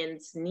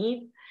clients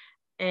need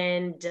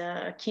and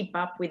keep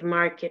up with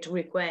market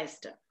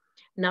request.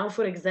 Now,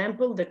 for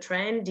example, the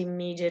trend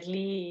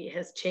immediately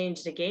has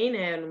changed again,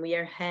 and we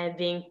are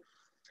having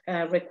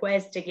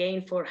requests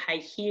again for high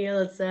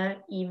heels,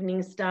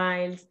 evening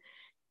styles,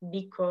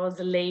 because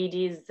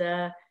ladies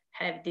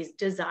have this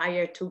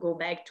desire to go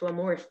back to a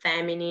more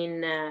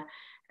feminine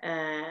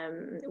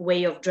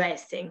way of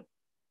dressing.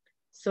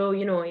 So,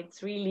 you know,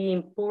 it's really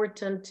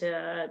important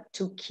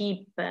to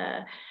keep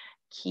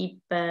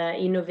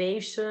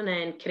innovation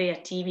and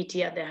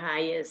creativity at the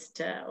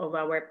highest of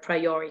our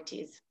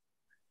priorities.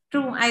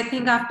 True. I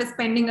think after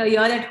spending a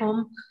year at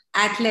home,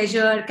 at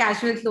leisure,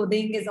 casual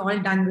clothing is all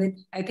done with.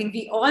 I think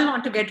we all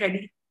want to get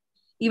ready,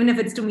 even if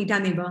it's to meet our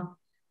neighbor.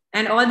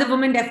 And all the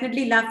women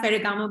definitely love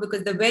Ferragamo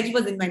because the wedge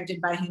was invented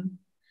by him.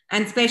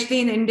 And especially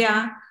in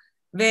India,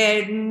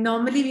 where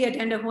normally we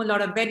attend a whole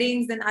lot of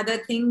weddings and other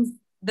things,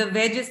 the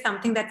wedge is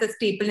something that's a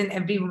staple in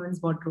every woman's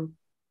wardrobe.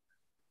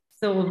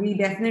 So we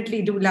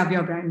definitely do love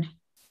your brand.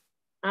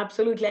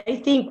 Absolutely. I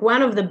think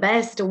one of the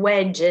best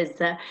wedges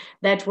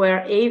that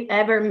were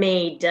ever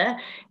made,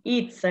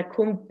 it's a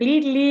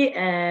completely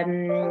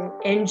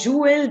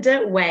enjeweled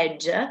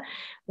wedge,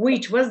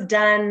 which was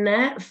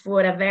done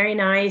for a very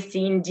nice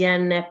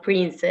Indian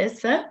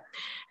princess, the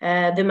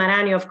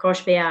Maharani of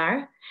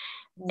Koch-Behar.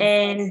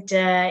 And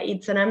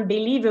it's an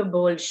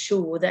unbelievable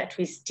shoe that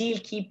we still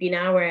keep in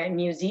our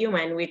museum,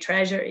 and we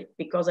treasure it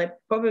because it's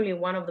probably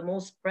one of the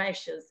most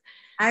precious.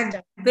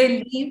 I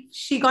believe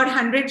she got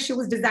 100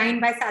 shoes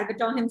designed by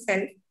Salvatore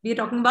himself. We are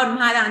talking about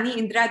Maharani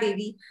Indra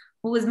Devi,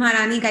 who is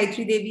Maharani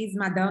Gayatri Devi's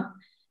mother.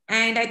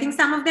 And I think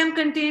some of them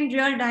contain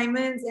real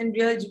diamonds and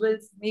real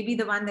jewels. Maybe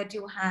the one that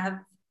you have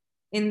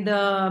in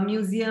the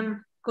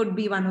museum could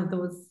be one of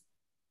those.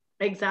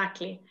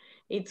 Exactly.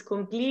 It's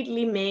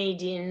completely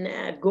made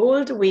in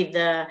gold with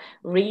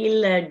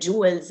real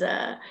jewels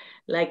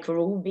like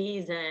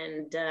rubies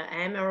and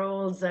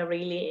emeralds.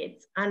 Really,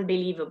 it's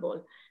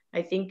unbelievable.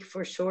 I think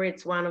for sure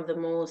it's one of the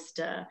most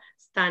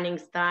stunning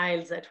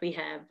styles that we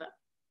have.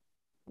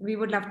 We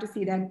would love to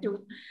see that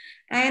too.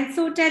 And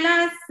so tell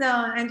us,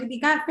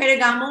 Angelica,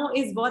 Ferragamo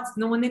is what's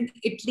known in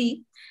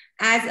Italy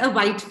as a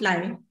white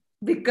fly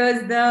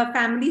because the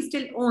family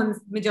still owns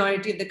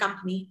majority of the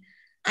company.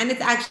 And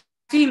it's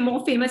actually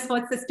more famous for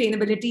its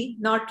sustainability,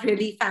 not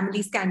really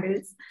family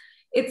scandals.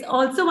 It's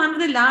also one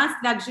of the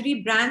last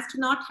luxury brands to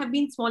not have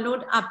been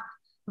swallowed up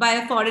by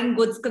a foreign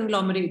goods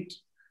conglomerate.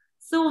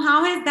 So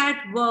how has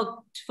that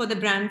worked for the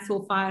brand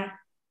so far?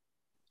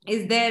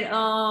 Is there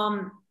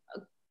a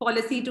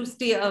policy to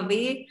stay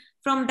away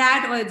from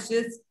that, or it's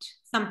just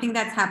something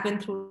that's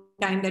happened through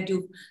time that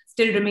you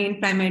still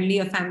remain primarily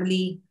a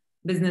family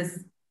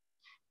business?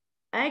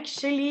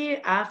 Actually,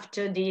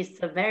 after this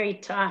very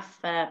tough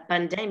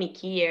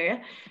pandemic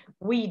year,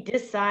 we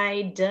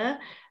decide to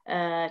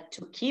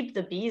keep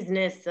the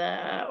business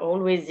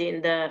always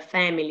in the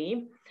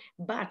family.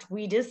 But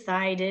we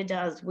decided,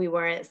 as we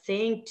were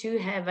saying, to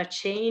have a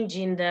change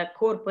in the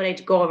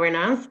corporate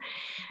governance.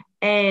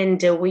 And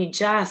we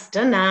just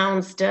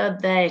announced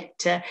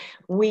that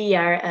we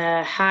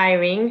are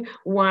hiring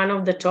one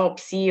of the top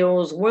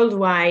CEOs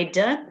worldwide,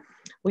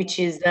 which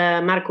is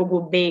Marco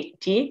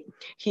Gobbetti.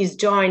 He's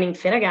joining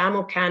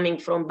Ferragamo, coming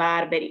from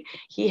Burberry.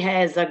 He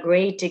has a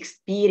great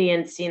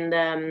experience in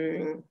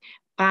the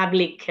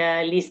public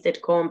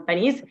listed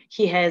companies.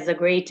 He has a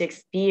great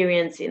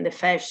experience in the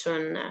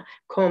fashion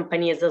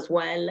companies as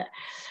well.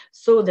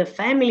 So the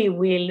family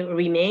will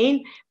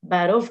remain,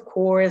 but of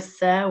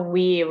course,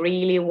 we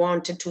really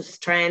wanted to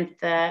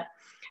strengthen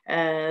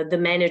the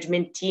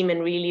management team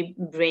and really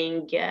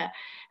bring a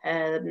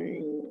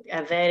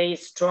very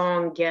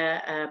strong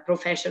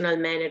professional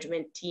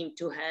management team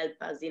to help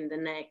us in the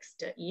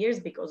next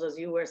years, because as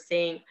you were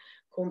saying,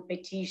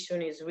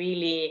 competition is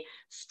really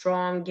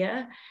strong,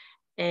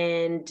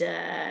 and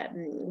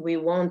we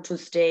want to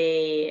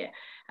stay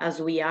as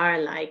we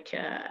are, like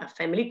a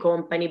family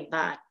company,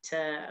 but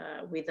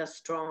with a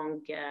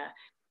strong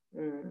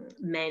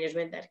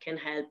management that can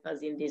help us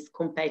in this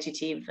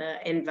competitive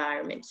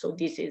environment. So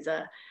this is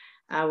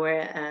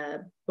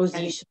our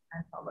position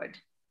forward.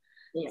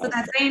 Yes. So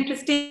that's very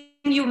interesting.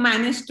 You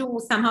managed to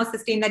somehow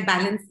sustain that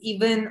balance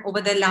even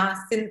over the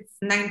last, since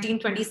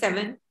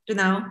 1927 to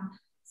now.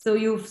 So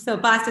you've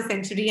surpassed a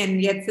century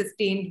and yet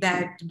sustained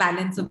that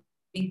balance of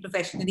being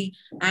professionally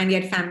and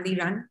yet family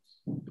run.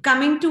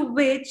 Coming to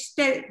which,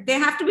 there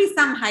have to be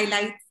some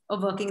highlights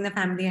of working in a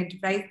family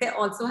enterprise. There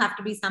also have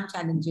to be some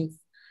challenges.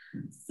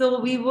 So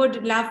we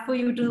would love for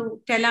you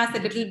to tell us a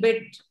little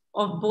bit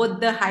of both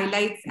the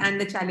highlights and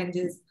the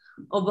challenges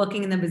of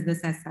working in a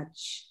business as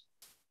such.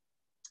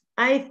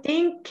 I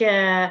think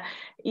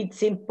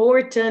it's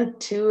important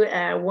to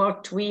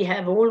what we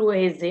have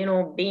always,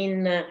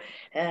 been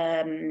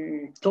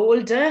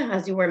told,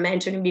 as you were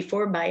mentioning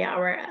before, by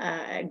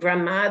our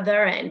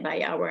grandmother and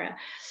by our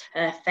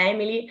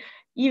family.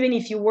 Even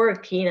if you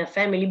work in a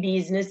family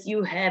business,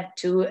 you have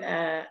to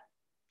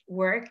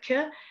work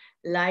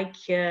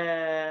like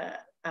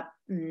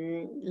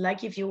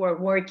if you were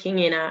working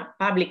in a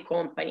public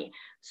company.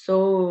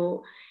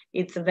 So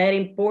it's very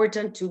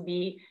important to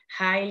be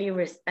highly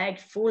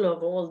respectful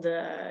of all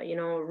the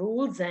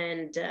rules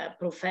and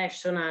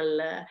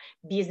professional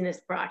business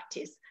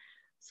practice.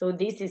 So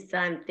this is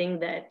something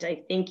that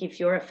I think if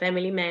you're a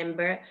family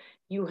member,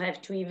 you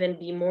have to even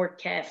be more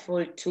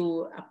careful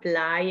to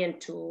apply and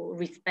to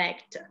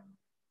respect.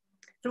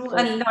 True. So,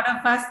 a lot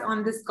of us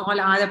on this call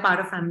are a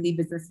part of family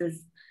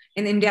businesses.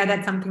 In India,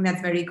 that's something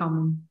that's very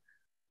common.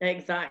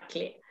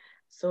 Exactly.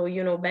 So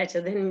you know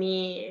better than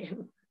me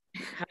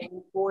how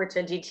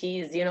important it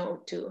is,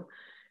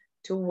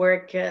 to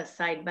work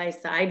side by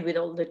side with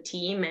all the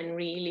team and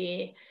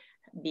really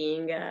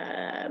being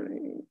a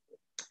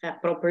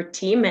proper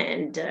team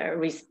and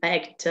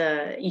respect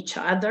each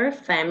other,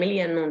 family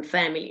and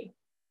non-family.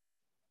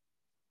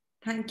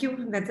 Thank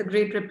you. That's a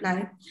great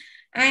reply.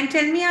 And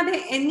tell me, are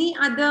there any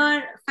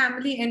other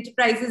family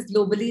enterprises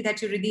globally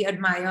that you really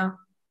admire?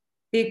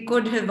 They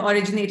could have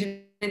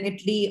originated in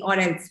Italy or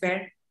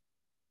elsewhere.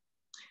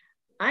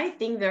 I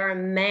think there are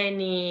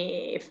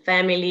many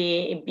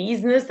family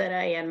business that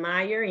I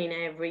admire in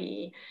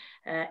every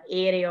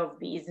area of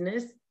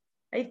business.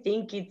 I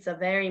think it's a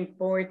very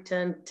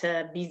important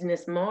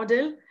business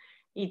model.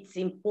 It's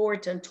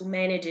important to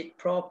manage it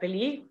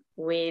properly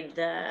with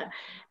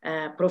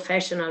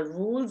professional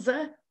rules,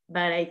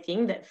 but I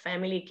think that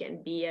family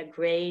can be a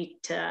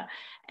great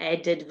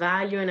added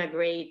value and a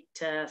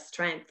great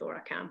strength for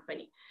a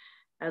company.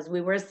 As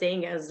we were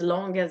saying, as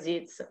long as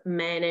it's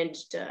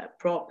managed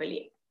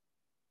properly.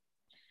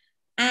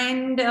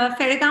 And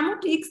Ferragamo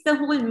takes the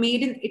whole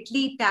made in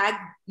Italy tag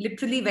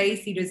literally very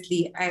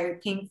seriously. I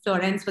think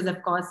Florence was,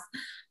 of course,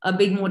 a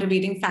big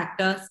motivating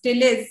factor,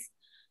 still is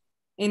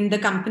in the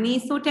company.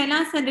 So tell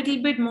us a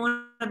little bit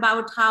more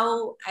about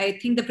how I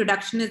think the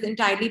production is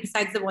entirely,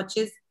 besides the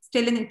watches,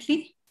 still in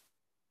Italy.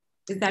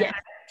 Is that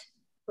correct?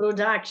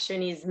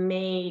 Production is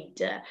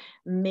made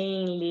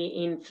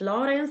mainly in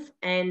Florence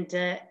and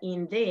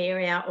in the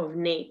area of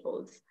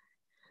Naples,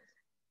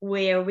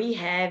 where we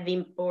have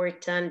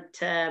important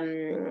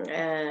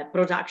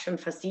production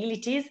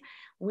facilities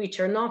which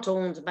are not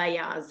owned by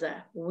us.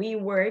 We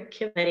work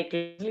very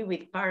closely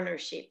with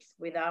partnerships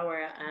with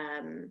our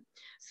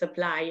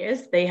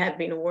suppliers. They have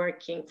been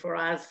working for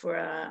us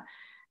for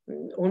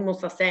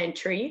almost a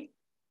century.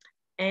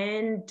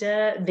 And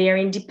they're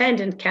an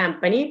independent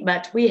company,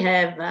 but we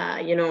have,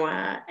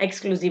 an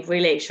exclusive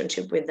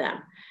relationship with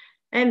them.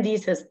 And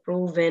this has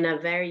proven a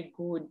very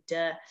good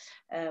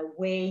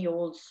way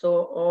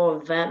also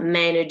of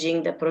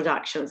managing the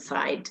production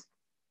side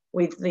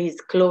with these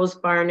close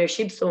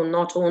partnerships, so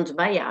not owned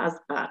by us,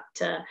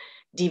 but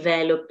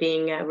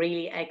developing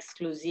really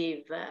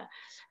exclusive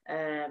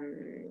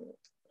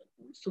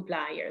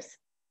suppliers.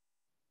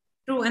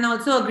 True, and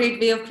also a great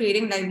way of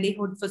creating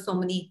livelihood for so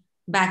many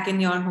back in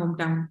your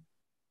hometown.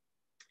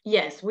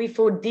 Yes, we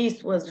thought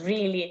this was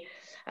really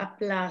a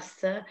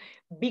plus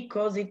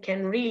because it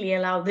can really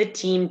allow the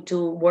team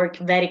to work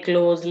very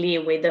closely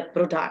with the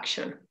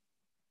production.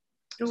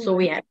 True. So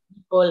we have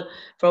people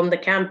from the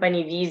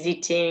company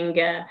visiting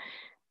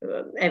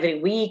every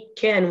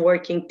week and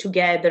working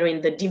together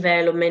in the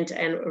development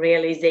and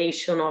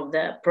realization of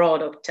the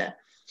product.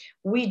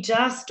 We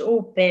just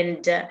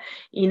opened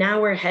in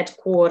our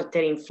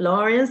headquarters in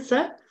Florence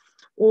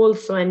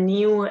also a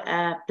new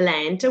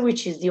plant,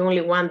 which is the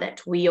only one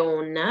that we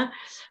own,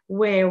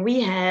 where we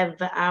have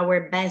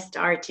our best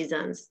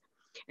artisans.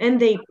 And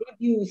they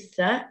produce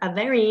a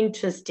very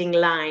interesting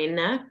line,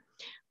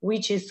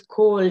 which is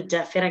called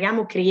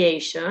Ferragamo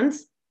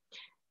Creations,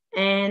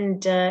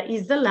 and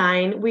is the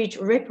line which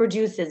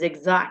reproduces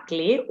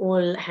exactly,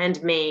 all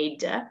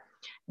handmade,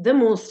 the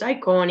most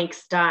iconic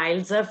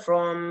styles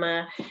from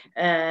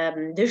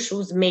the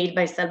shoes made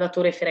by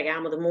Salvatore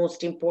Ferragamo, the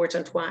most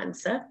important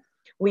ones.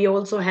 We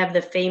also have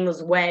the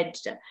famous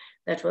wedge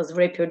that was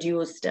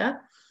reproduced,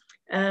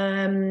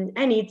 and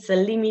it's a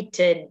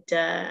limited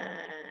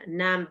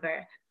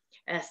number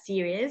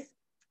series,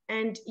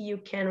 and you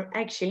can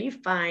actually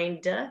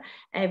find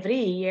every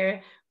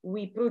year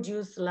we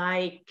produce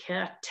like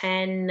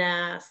 10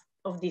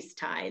 of these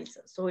styles.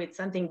 So it's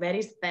something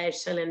very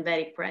special and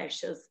very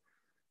precious.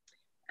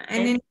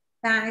 And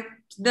That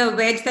the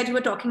wedge that you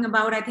were talking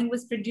about, I think,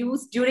 was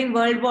produced during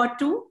World War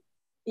II.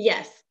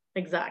 Yes,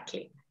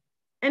 exactly.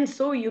 And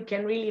so you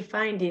can really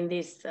find in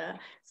this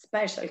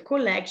special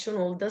collection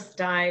all the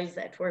styles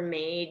that were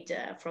made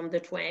from the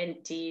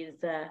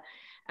 20s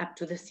up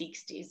to the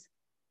 60s.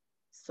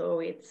 So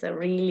it's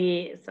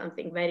really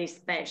something very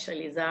special.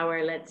 It's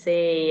our, let's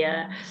say,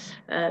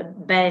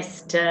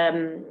 best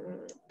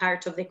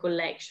part of the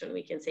collection.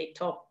 We can say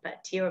top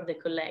tier of the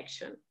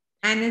collection.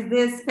 And is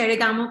this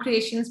Ferragamo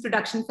Creations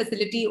production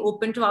facility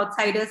open to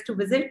outsiders to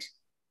visit?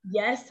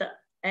 Yes,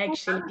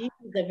 actually, this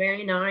is a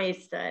very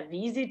nice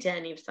visit.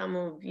 And if some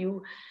of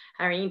you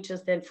are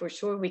interested, for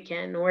sure, we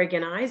can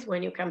organize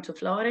when you come to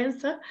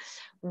Florence.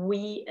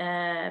 We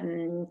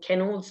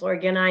can also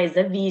organize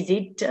a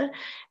visit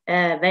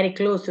very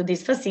close to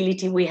this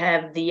facility. We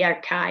have the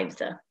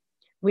archives,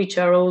 which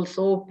are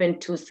also open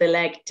to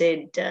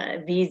selected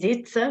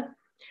visits.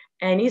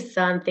 And it's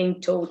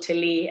something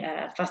totally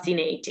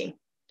fascinating,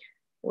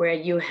 where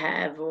you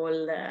have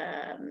all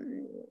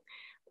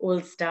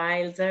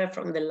styles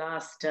from the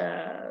last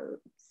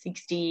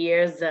 60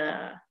 years.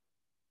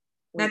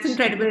 That's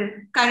incredible.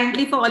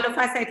 Currently, for all of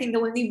us, I think the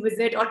only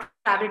visit or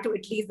travel to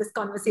Italy is this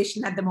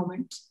conversation at the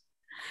moment.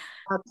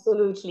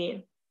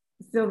 Absolutely.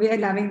 So we are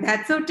loving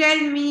that. So tell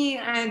me,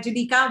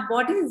 Angelica,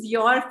 what is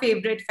your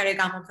favorite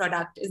Ferragamo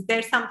product? Is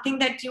there something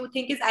that you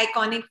think is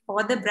iconic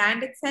for the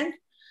brand itself?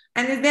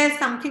 And is there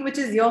something which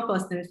is your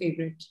personal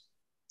favorite?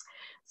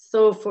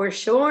 So for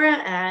sure,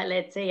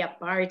 let's say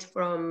apart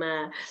from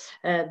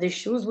the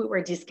shoes we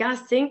were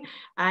discussing,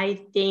 I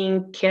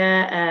think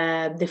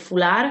the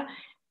foulard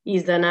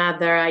is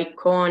another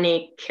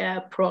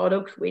iconic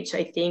product, which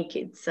I think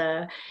it's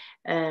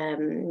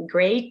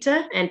great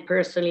and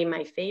personally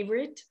my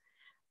favorite.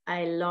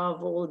 I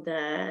love all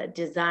the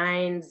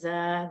designs,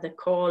 the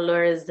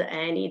colors,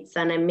 and it's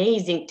an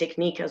amazing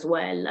technique as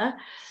well.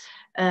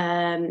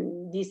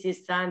 This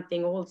is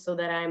something also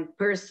that I'm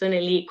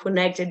personally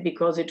connected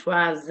because it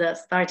was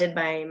started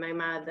by my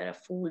mother,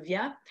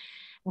 Fulvia.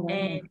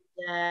 And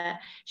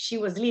she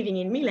was living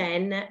in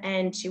Milan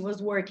and she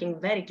was working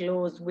very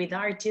close with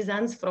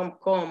artisans from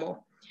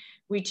Como,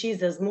 which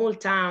is a small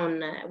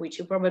town, which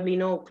you probably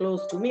know,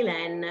 close to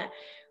Milan,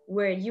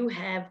 where you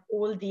have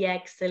all the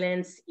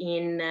excellence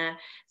in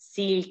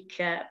silk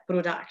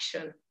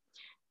production.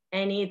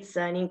 And it's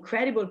an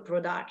incredible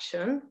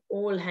production,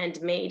 all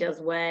handmade as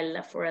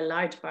well for a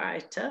large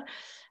part,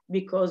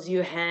 because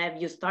you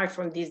start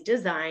from these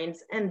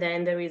designs and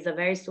then there is a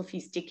very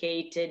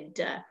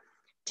sophisticated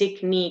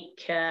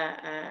technique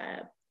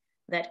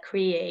that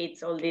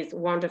creates all these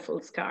wonderful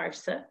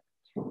scarves.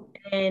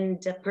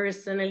 And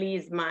personally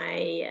is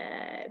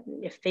my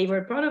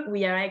favorite product.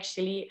 We are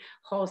actually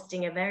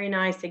hosting a very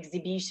nice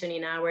exhibition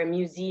in our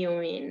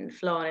museum in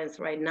Florence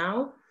right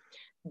now,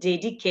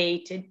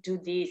 dedicated to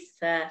this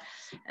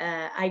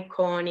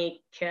iconic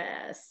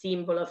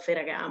symbol of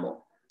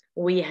Ferragamo.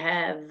 We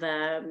have,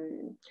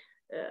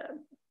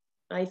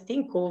 I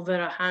think, over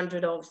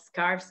 100 of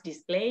scarves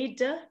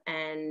displayed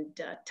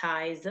and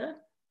ties.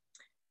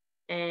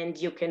 And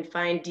you can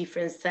find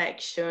different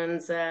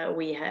sections.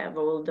 We have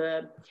all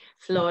the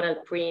floral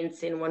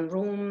prints in one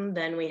room.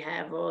 Then we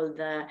have all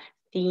the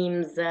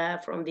themes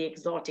from the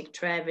exotic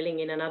traveling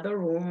in another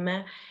room,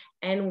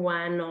 and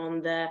one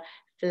on the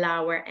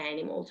flower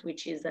animals,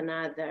 which is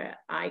another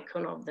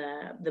icon of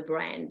the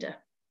brand.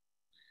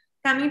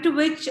 Coming to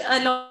which,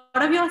 a lot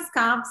of your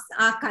scarves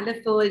are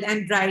colorful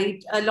and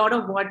bright, a lot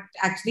of what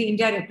actually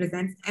India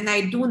represents. And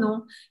I do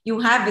know you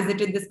have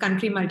visited this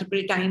country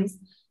multiple times.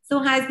 So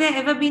has there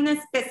ever been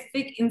a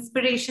specific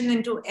inspiration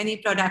into any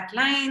product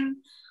line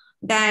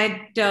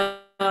that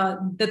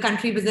the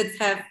country visits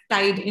have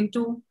tied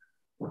into?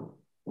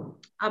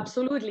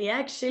 Absolutely.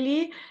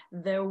 Actually,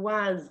 there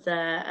was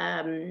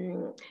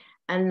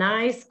a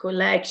nice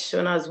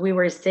collection, as we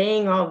were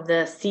saying, of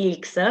the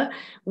silks,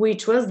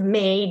 which was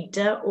made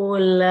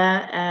all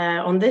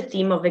on the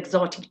theme of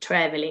exotic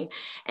traveling.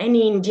 And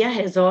India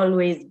has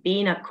always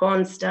been a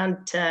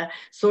constant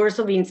source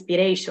of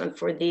inspiration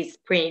for these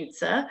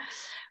prints.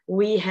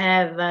 We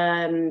have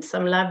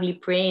some lovely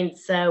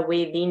prints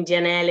with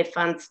Indian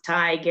elephants,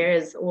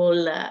 tigers,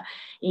 all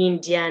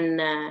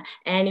Indian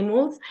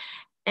animals.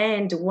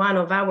 And one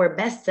of our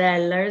best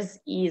sellers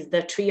is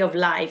the Tree of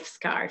Life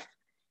scarf,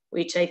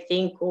 which I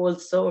think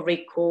also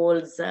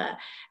recalls a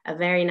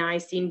very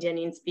nice Indian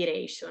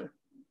inspiration.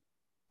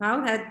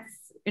 Wow,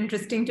 that's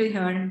interesting to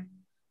hear.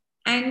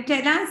 And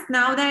tell us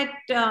now that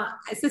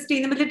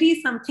sustainability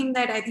is something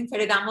that I think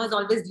Ferragamo has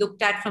always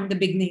looked at from the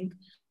beginning.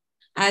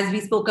 As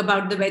we spoke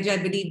about the wedge, I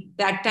believe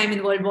that time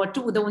in World War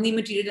II, the only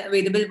material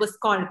available was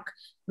cork,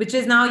 which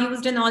is now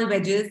used in all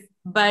wedges,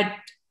 but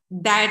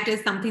that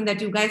is something that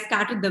you guys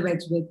started the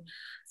wedge with.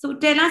 So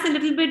tell us a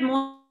little bit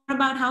more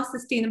about how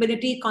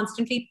sustainability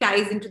constantly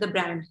ties into the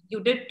brand. You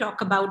did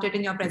talk about it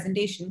in your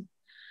presentation,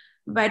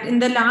 but in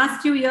the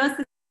last few years,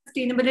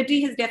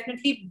 sustainability has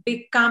definitely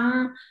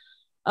become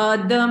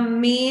the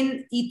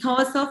main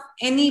ethos of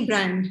any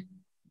brand.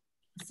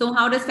 So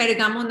how does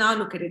Ferragamo now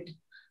look at it?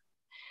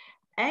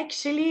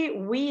 Actually,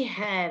 we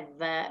have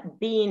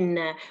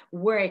been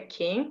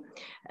working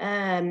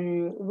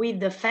with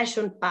the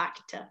Fashion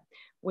Pact,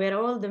 where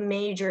all the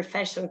major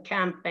fashion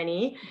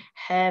companies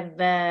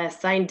have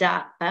signed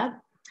up.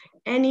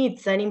 And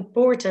it's an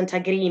important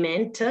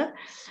agreement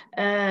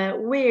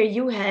where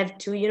you have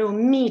to,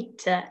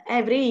 meet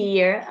every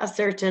year a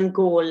certain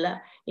goal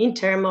in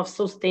terms of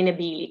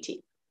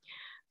sustainability.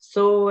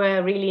 So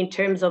really in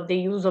terms of the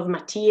use of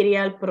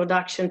material,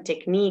 production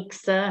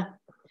techniques,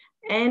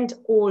 and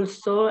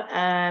also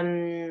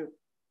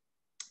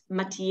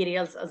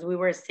materials, as we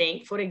were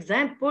saying. For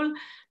example,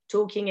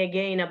 talking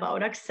again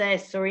about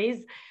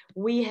accessories,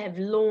 we have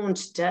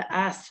launched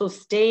a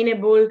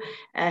sustainable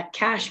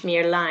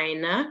cashmere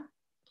line,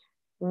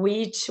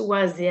 which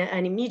was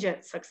an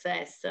immediate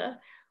success,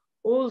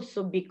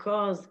 also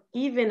because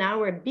even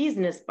our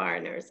business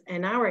partners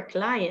and our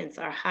clients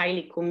are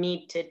highly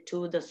committed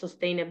to the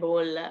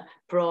sustainable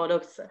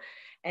products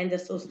and the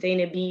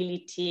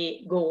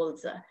sustainability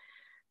goals.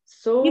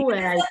 So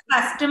as a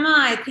customer,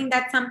 I think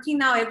that's something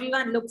now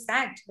everyone looks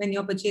at when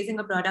you're purchasing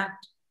a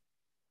product.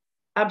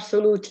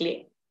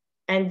 Absolutely.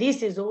 And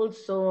this is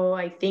also,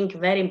 I think,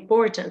 very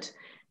important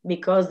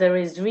because there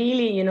is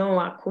really,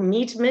 a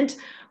commitment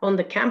on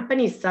the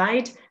company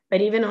side,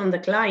 but even on the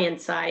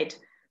client side.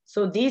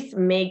 So this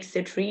makes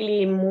it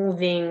really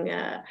moving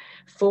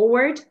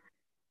forward,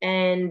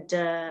 and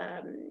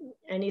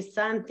it's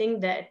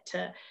something that,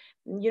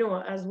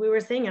 as we were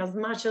saying, as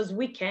much as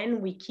we can,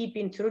 we keep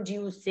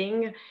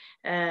introducing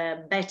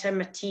better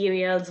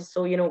materials,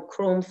 so,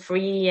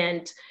 chrome-free,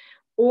 and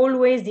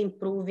always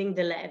improving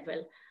the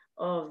level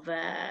of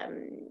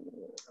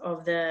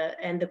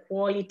the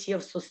quality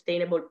of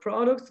sustainable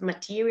products,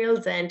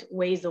 materials, and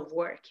ways of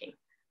working.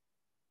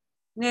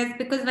 Yes,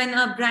 because when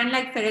a brand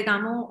like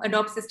Ferragamo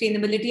adopts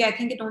sustainability, I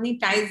think it only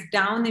ties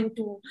down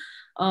into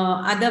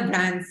other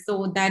brands.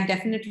 So that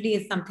definitely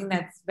is something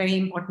that's very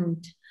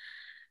important.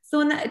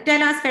 So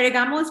tell us,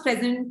 Ferragamo is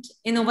present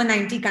in over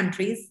 90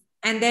 countries,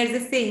 and there's a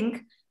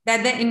saying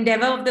that the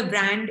endeavor of the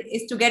brand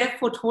is to get a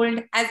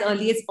foothold as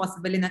early as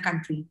possible in a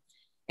country.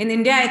 In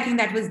India, I think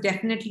that was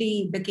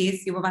definitely the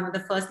case. You were one of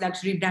the first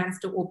luxury brands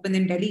to open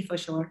in Delhi for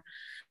sure.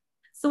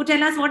 So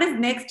tell us, what is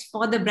next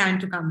for the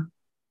brand to come?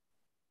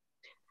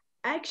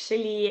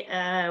 Actually,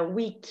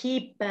 we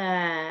keep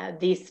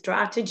this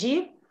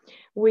strategy.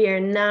 We are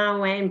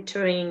now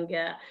entering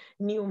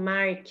new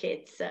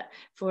markets.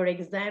 For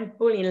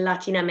example, in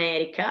Latin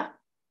America,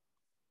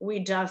 we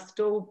just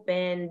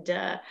opened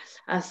a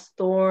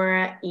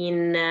store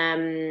in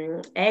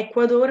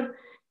Ecuador.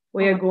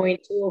 We are going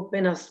to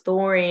open a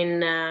store in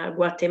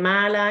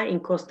Guatemala,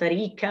 in Costa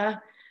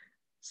Rica.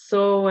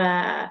 So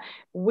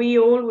we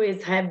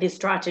always have this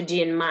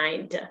strategy in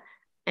mind.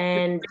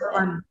 And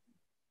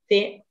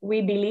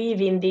we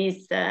believe in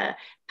this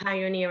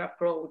pioneer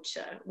approach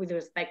with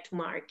respect to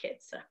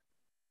markets.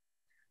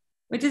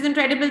 Which is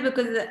incredible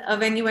because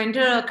when you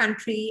enter a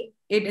country,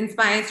 it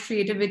inspires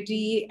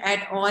creativity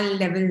at all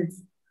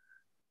levels.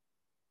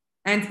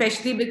 And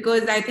especially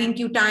because I think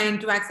you tie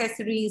into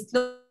accessories,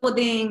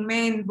 clothing,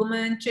 men,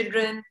 women,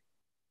 children.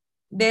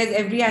 There's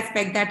every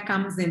aspect that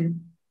comes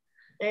in.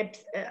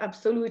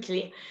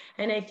 Absolutely.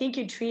 And I think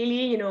it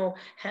really,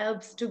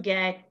 helps to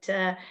get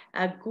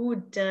a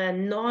good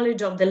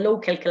knowledge of the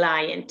local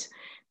client,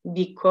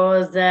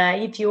 because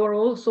if you're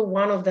also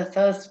one of the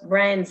first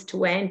brands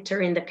to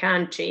enter in the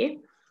country,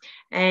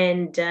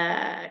 and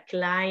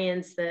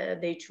clients,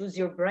 they choose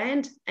your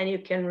brand, and you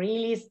can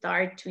really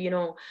start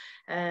to,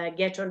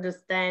 get to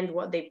understand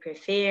what they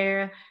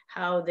prefer,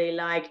 how they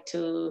like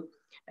to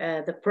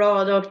the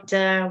product,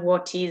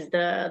 what is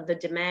the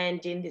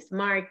demand in this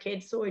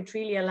market. So it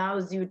really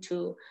allows you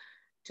to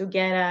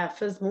get a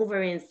first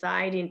mover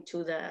insight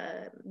into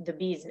the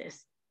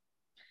business.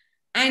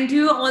 And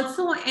you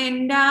also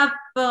end up,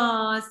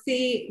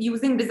 say,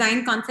 using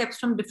design concepts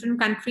from different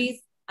countries.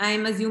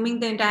 I'm assuming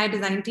the entire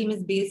design team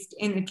is based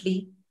in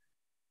Italy.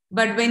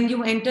 But when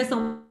you enter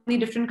so many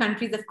different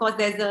countries, of course,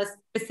 there's a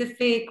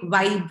specific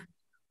vibe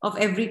of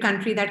every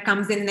country that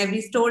comes in, and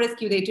every store is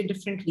curated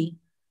differently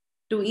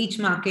to each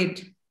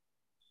market.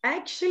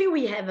 Actually,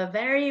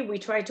 we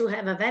try to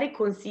have a very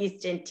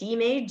consistent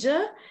image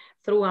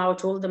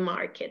throughout all the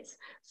markets.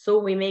 So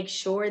we make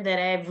sure that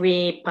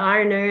every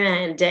partner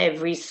and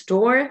every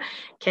store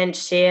can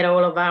share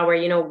all of our,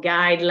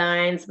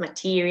 guidelines,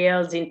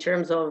 materials in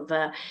terms of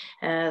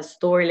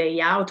store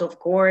layout, of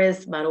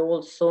course, but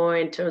also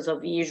in terms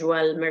of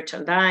visual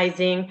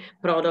merchandising,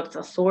 product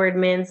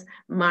assortments,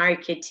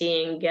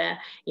 marketing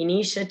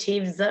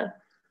initiatives.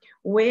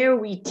 Where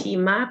we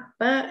team up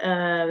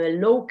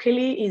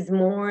locally is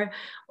more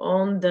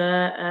on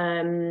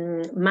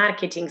the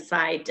marketing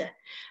side.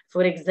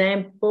 For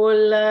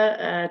example,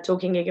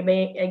 talking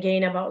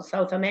again about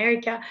South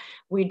America,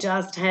 we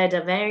just had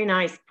a very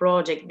nice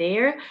project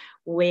there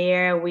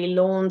where we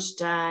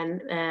launched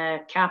a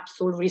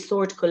capsule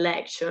resort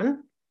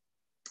collection,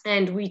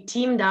 and we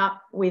teamed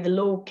up with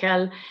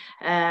local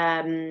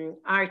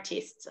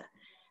artists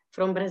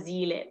from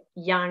Brazil,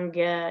 young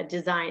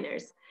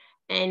designers.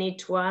 and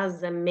it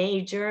was a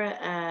major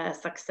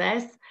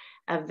success,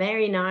 a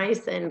very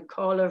nice and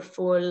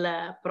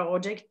colorful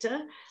project,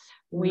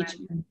 which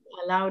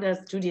allowed us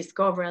to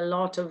discover a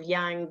lot of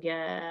young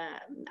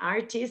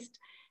artists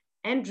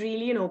and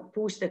really, you know,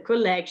 push the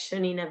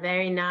collection in a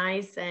very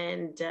nice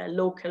and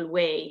local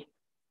way.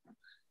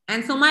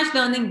 And so much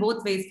learning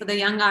both ways for the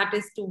young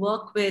artists to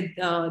work with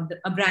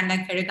a brand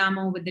like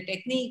Ferragamo, with the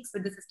techniques,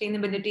 with the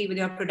sustainability, with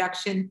your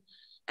production,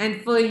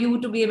 and for you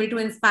to be able to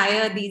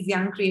inspire these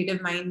young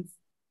creative minds.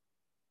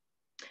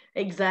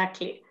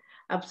 Exactly.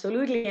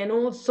 Absolutely. And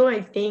also,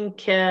 I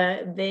think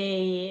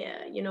they,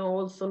 you know,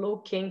 also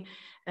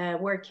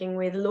working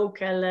with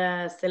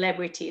local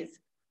celebrities.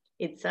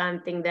 It's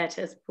something that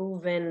has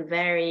proven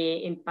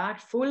very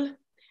impactful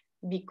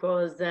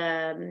because,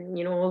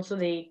 you know, also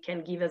they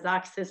can give us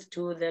access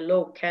to the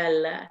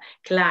local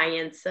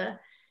clients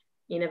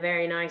in a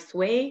very nice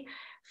way.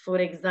 For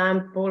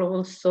example,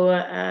 also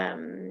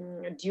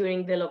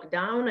during the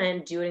lockdown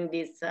and during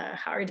these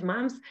hard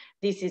months,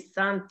 this is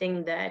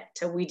something that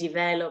we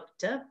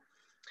developed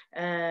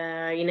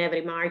in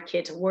every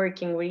market,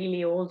 working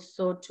really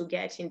also to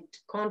get in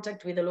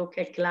contact with the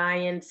local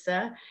clients,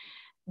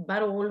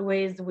 but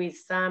always with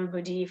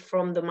somebody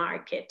from the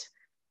market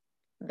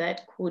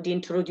that could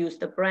introduce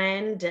the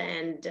brand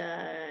and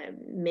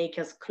make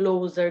us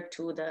closer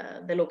to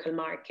the local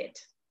market.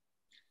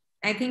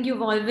 I think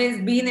you've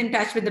always been in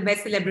touch with the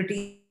best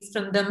celebrities,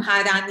 from the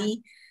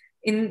Maharani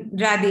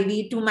Indra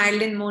Devi to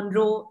Marilyn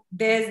Monroe.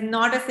 There's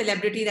not a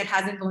celebrity that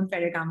hasn't owned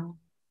Ferragamo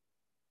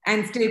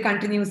and still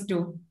continues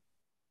to.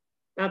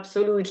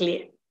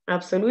 Absolutely.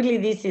 Absolutely.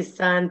 This is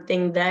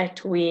something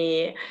that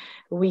we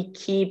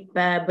keep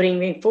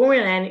bringing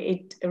forward, and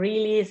it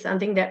really is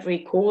something that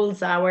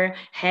recalls our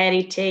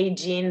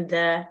heritage in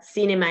the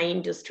cinema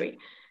industry,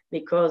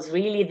 because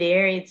really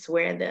there it's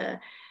where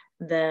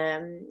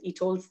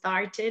it all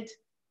started.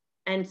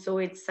 And so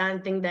it's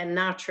something that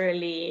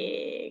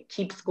naturally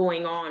keeps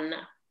going on.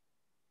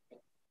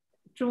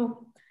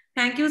 True.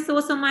 Thank you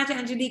so much,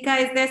 Angelica.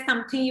 Is there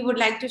something you would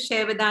like to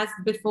share with us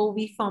before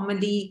we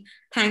formally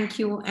thank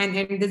you and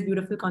end this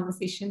beautiful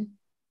conversation?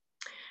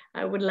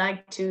 I would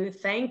like to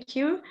thank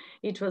you.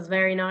 It was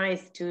very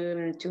nice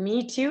to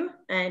meet you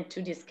and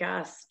to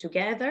discuss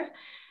together.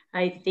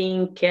 I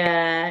think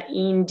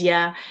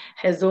India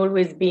has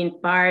always been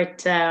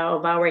part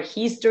of our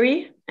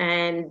history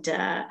and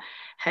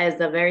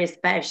has a very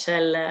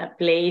special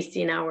place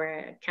in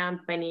our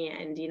company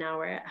and in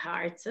our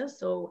hearts.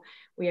 So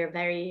we are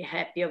very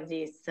happy of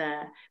this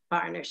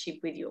partnership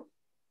with you.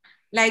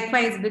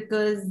 Likewise,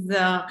 because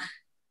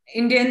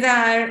Indians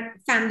are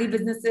family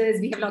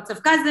businesses. We have lots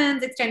of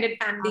cousins, extended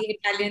family.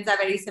 Italians are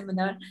very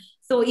similar.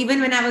 So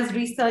even when I was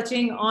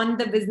researching on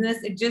the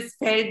business, it just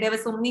felt there were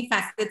so many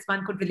facets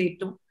one could relate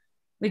to,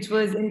 which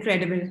was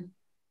incredible.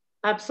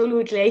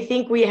 Absolutely. I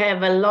think we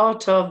have a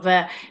lot of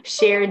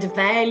shared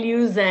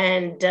values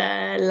and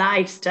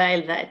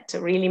lifestyle that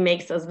really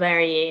makes us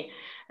very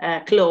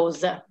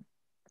close.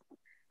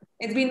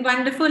 It's been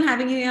wonderful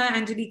having you here,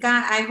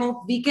 Angelica. I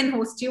hope we can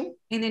host you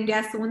in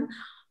India soon.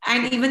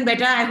 And even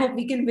better, I hope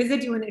we can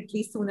visit you in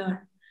Italy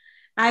sooner.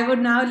 I would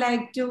now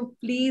like to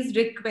please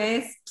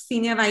request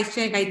Senior Vice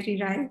Chair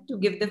Gayatri Rai to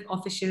give the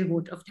official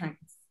vote of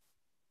thanks.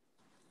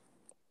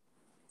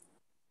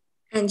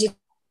 Angie,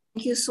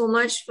 thank you so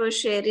much for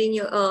sharing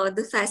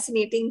the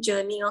fascinating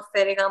journey of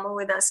Ferragamo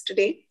with us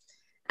today.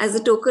 As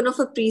a token of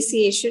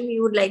appreciation, we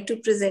would like to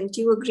present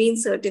you a green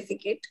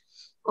certificate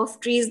of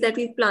trees that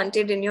we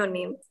planted in your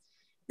name.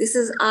 This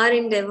is our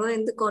endeavor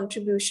in the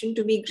contribution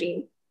to be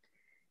green.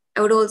 I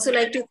would also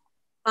like to thank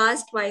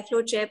past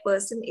YFLO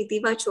chairperson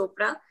Itiva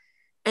Chopra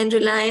and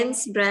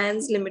Reliance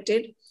Brands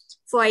Limited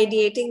for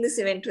ideating this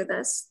event with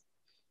us.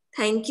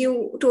 Thank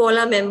you to all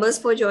our members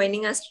for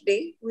joining us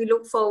today. We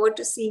look forward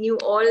to seeing you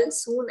all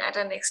soon at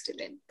our next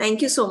event.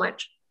 Thank you so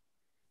much.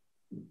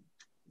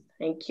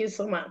 Thank you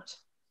so much.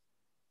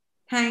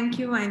 Thank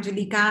you,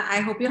 Angelica.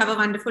 I hope you have a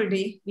wonderful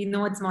day. We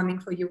know it's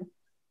morning for you.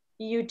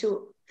 You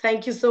too.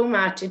 Thank you so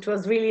much. It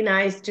was really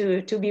nice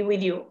to be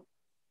with you.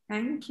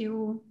 Thank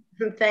you.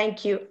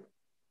 Thank you.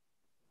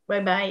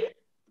 Bye-bye.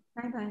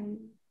 Bye-bye.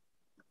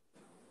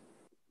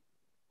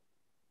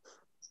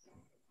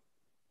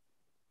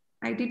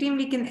 IT team,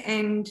 we can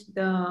end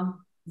the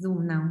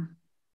Zoom now.